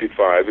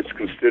 1955. It's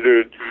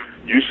considered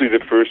usually the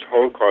first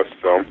Holocaust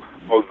film,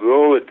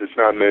 although it does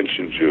not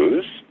mention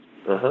Jews.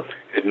 Uh-huh.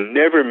 It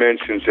never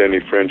mentions any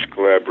French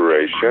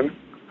collaboration.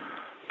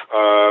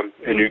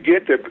 And you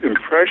get the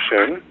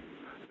impression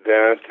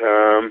that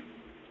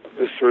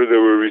sort of there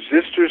were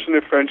resistors in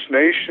the French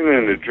nation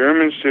and the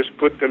Germans just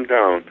put them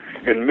down.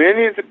 And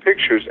many of the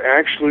pictures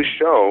actually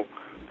show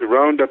the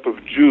roundup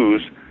of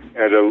Jews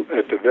at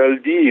the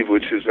Veldiv,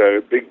 which is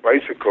a big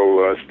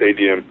bicycle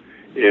stadium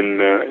in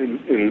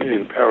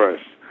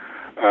Paris.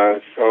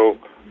 And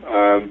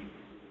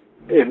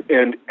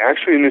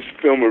actually in this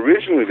film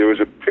originally there was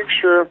a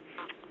picture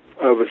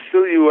of a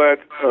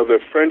silhouette of a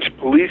French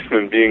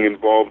policeman being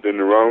involved in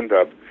the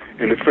roundup,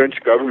 and the French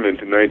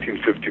government in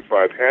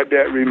 1955 had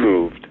that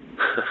removed.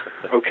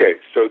 Okay,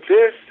 so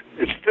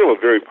it's still a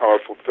very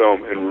powerful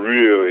film, and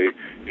really,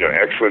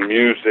 excellent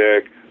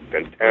music,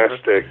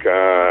 fantastic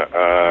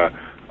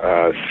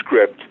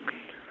script.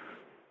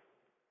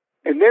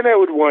 And then I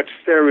would watch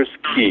Sarah's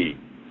Key,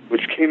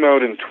 which came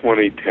out in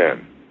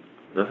 2010.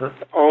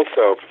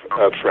 Also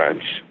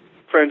French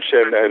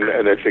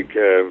and I think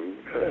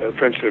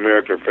French in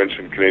America, French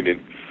and Canadian.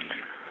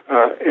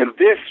 And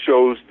this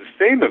shows the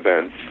same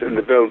events in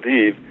the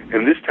Veldiv,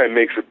 and this time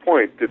makes a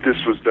point that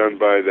this was done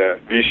by the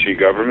Vichy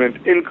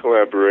government in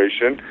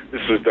collaboration.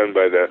 This was done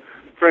by the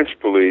French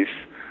police.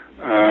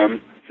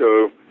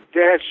 So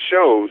that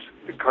shows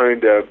the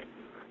kind of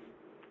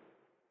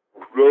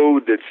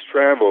road that's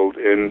traveled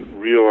in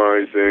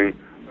realizing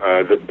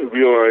the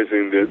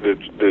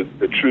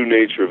true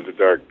nature of the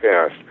dark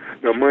past.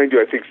 Now, mind you,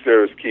 I think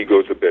Sarah's Key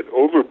goes a bit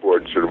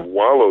overboard, sort of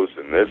wallows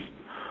in this,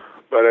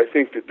 but I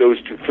think that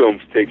those two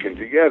films taken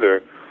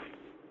together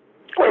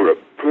are a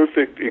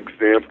perfect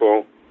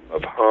example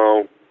of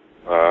how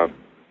a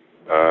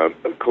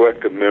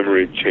collective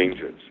memory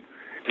changes.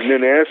 And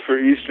then as for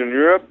Eastern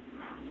Europe,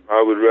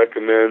 I would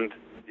recommend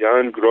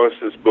Jan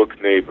Gross's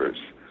book Neighbors.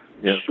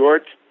 Yeah.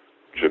 Short,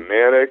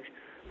 dramatic,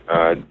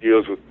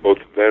 deals with both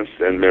events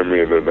and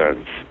memory of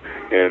events.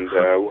 And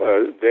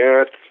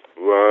that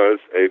was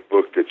a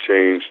book that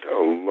changed a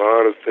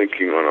lot of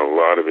thinking on a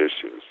lot of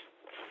issues.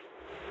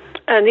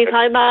 And if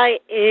I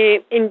might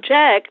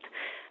inject,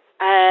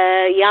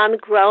 Jan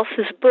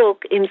Gross's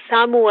book in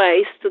some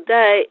ways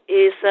today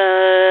is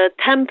a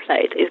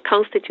template. It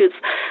constitutes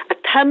a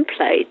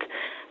template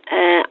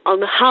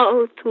on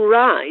how to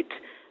write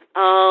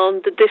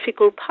on the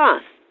difficult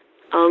path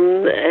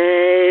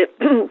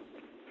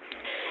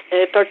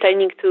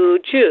pertaining to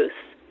Jews.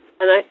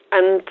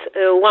 And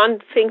one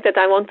thing that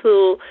I want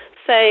to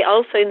say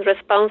also in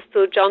response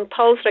to John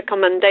Paul's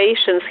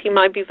recommendations, he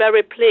might be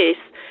very pleased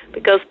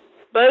because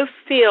both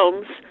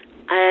films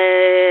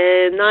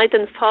Night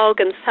and Fog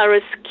and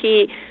Sarah's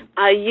Key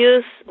I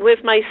use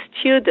with my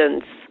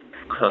students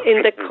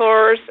in the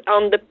course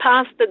on the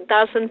Past That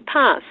Doesn't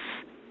Pass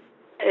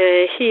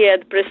here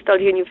at Bristol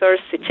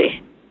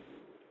University.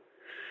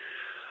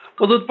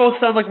 Well, those both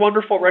sound like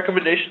wonderful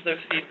recommendations. I've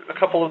seen a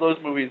couple of those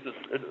movies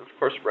and of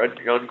course, read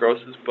Jan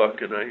Gross's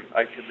book, and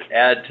I can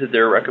add to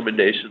their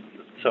recommendations.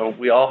 So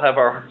we all have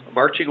our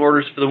marching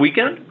orders for the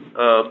weekend.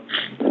 I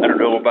don't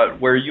know about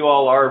where you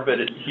all are, but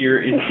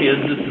here in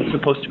Kansas, it's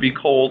supposed to be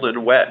cold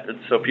and wet, and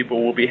so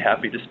people will be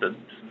happy to spend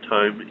some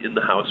time in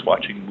the house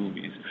watching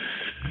movies.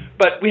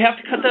 But we have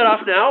to cut that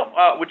off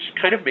now, which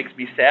kind of makes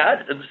me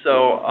sad. And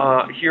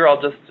so here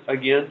I'll just,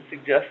 again,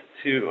 suggest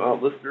to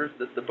listeners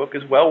that the book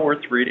is well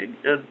worth reading.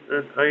 And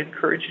I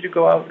encourage you to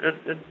go out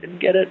and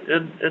get it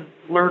and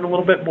learn a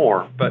little bit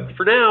more. But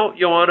for now,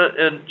 Joanna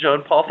and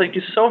John Paul, thank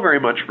you so very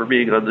much for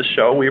being on the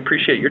show. We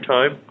appreciate your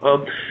time.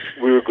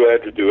 We were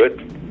glad to do it.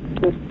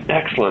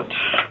 Excellent.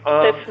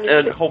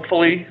 And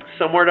hopefully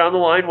somewhere down the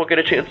line we'll get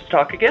a chance to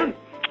talk again.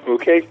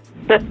 Okay.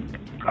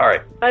 All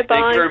right. Bye-bye.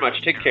 Thank you very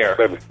much. Take care.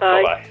 Bye-bye.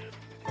 Bye-bye.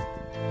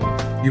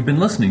 You've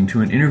been listening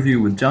to an interview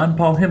with John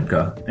Paul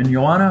Himka and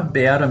Joanna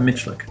Beata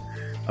Michlic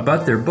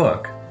about their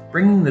book,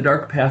 Bringing the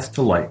Dark Past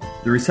to Light,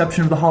 The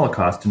Reception of the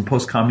Holocaust in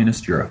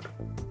Post-Communist Europe.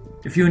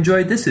 If you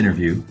enjoyed this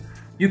interview,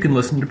 you can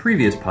listen to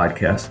previous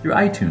podcasts through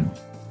iTunes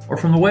or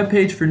from the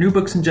webpage for New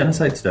Books in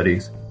Genocide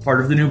Studies, part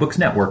of the New Books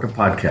Network of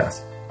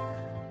podcasts.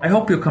 I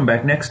hope you'll come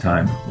back next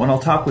time when I'll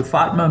talk with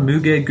Fatma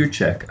Müge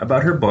Gürçek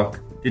about her book,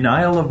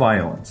 Denial of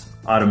Violence,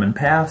 Ottoman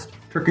Past,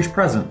 Turkish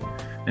Present,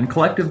 and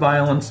Collective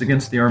Violence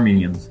Against the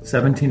Armenians,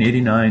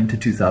 1789 to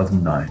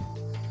 2009.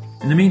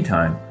 In the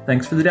meantime,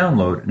 thanks for the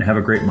download and have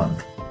a great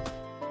month.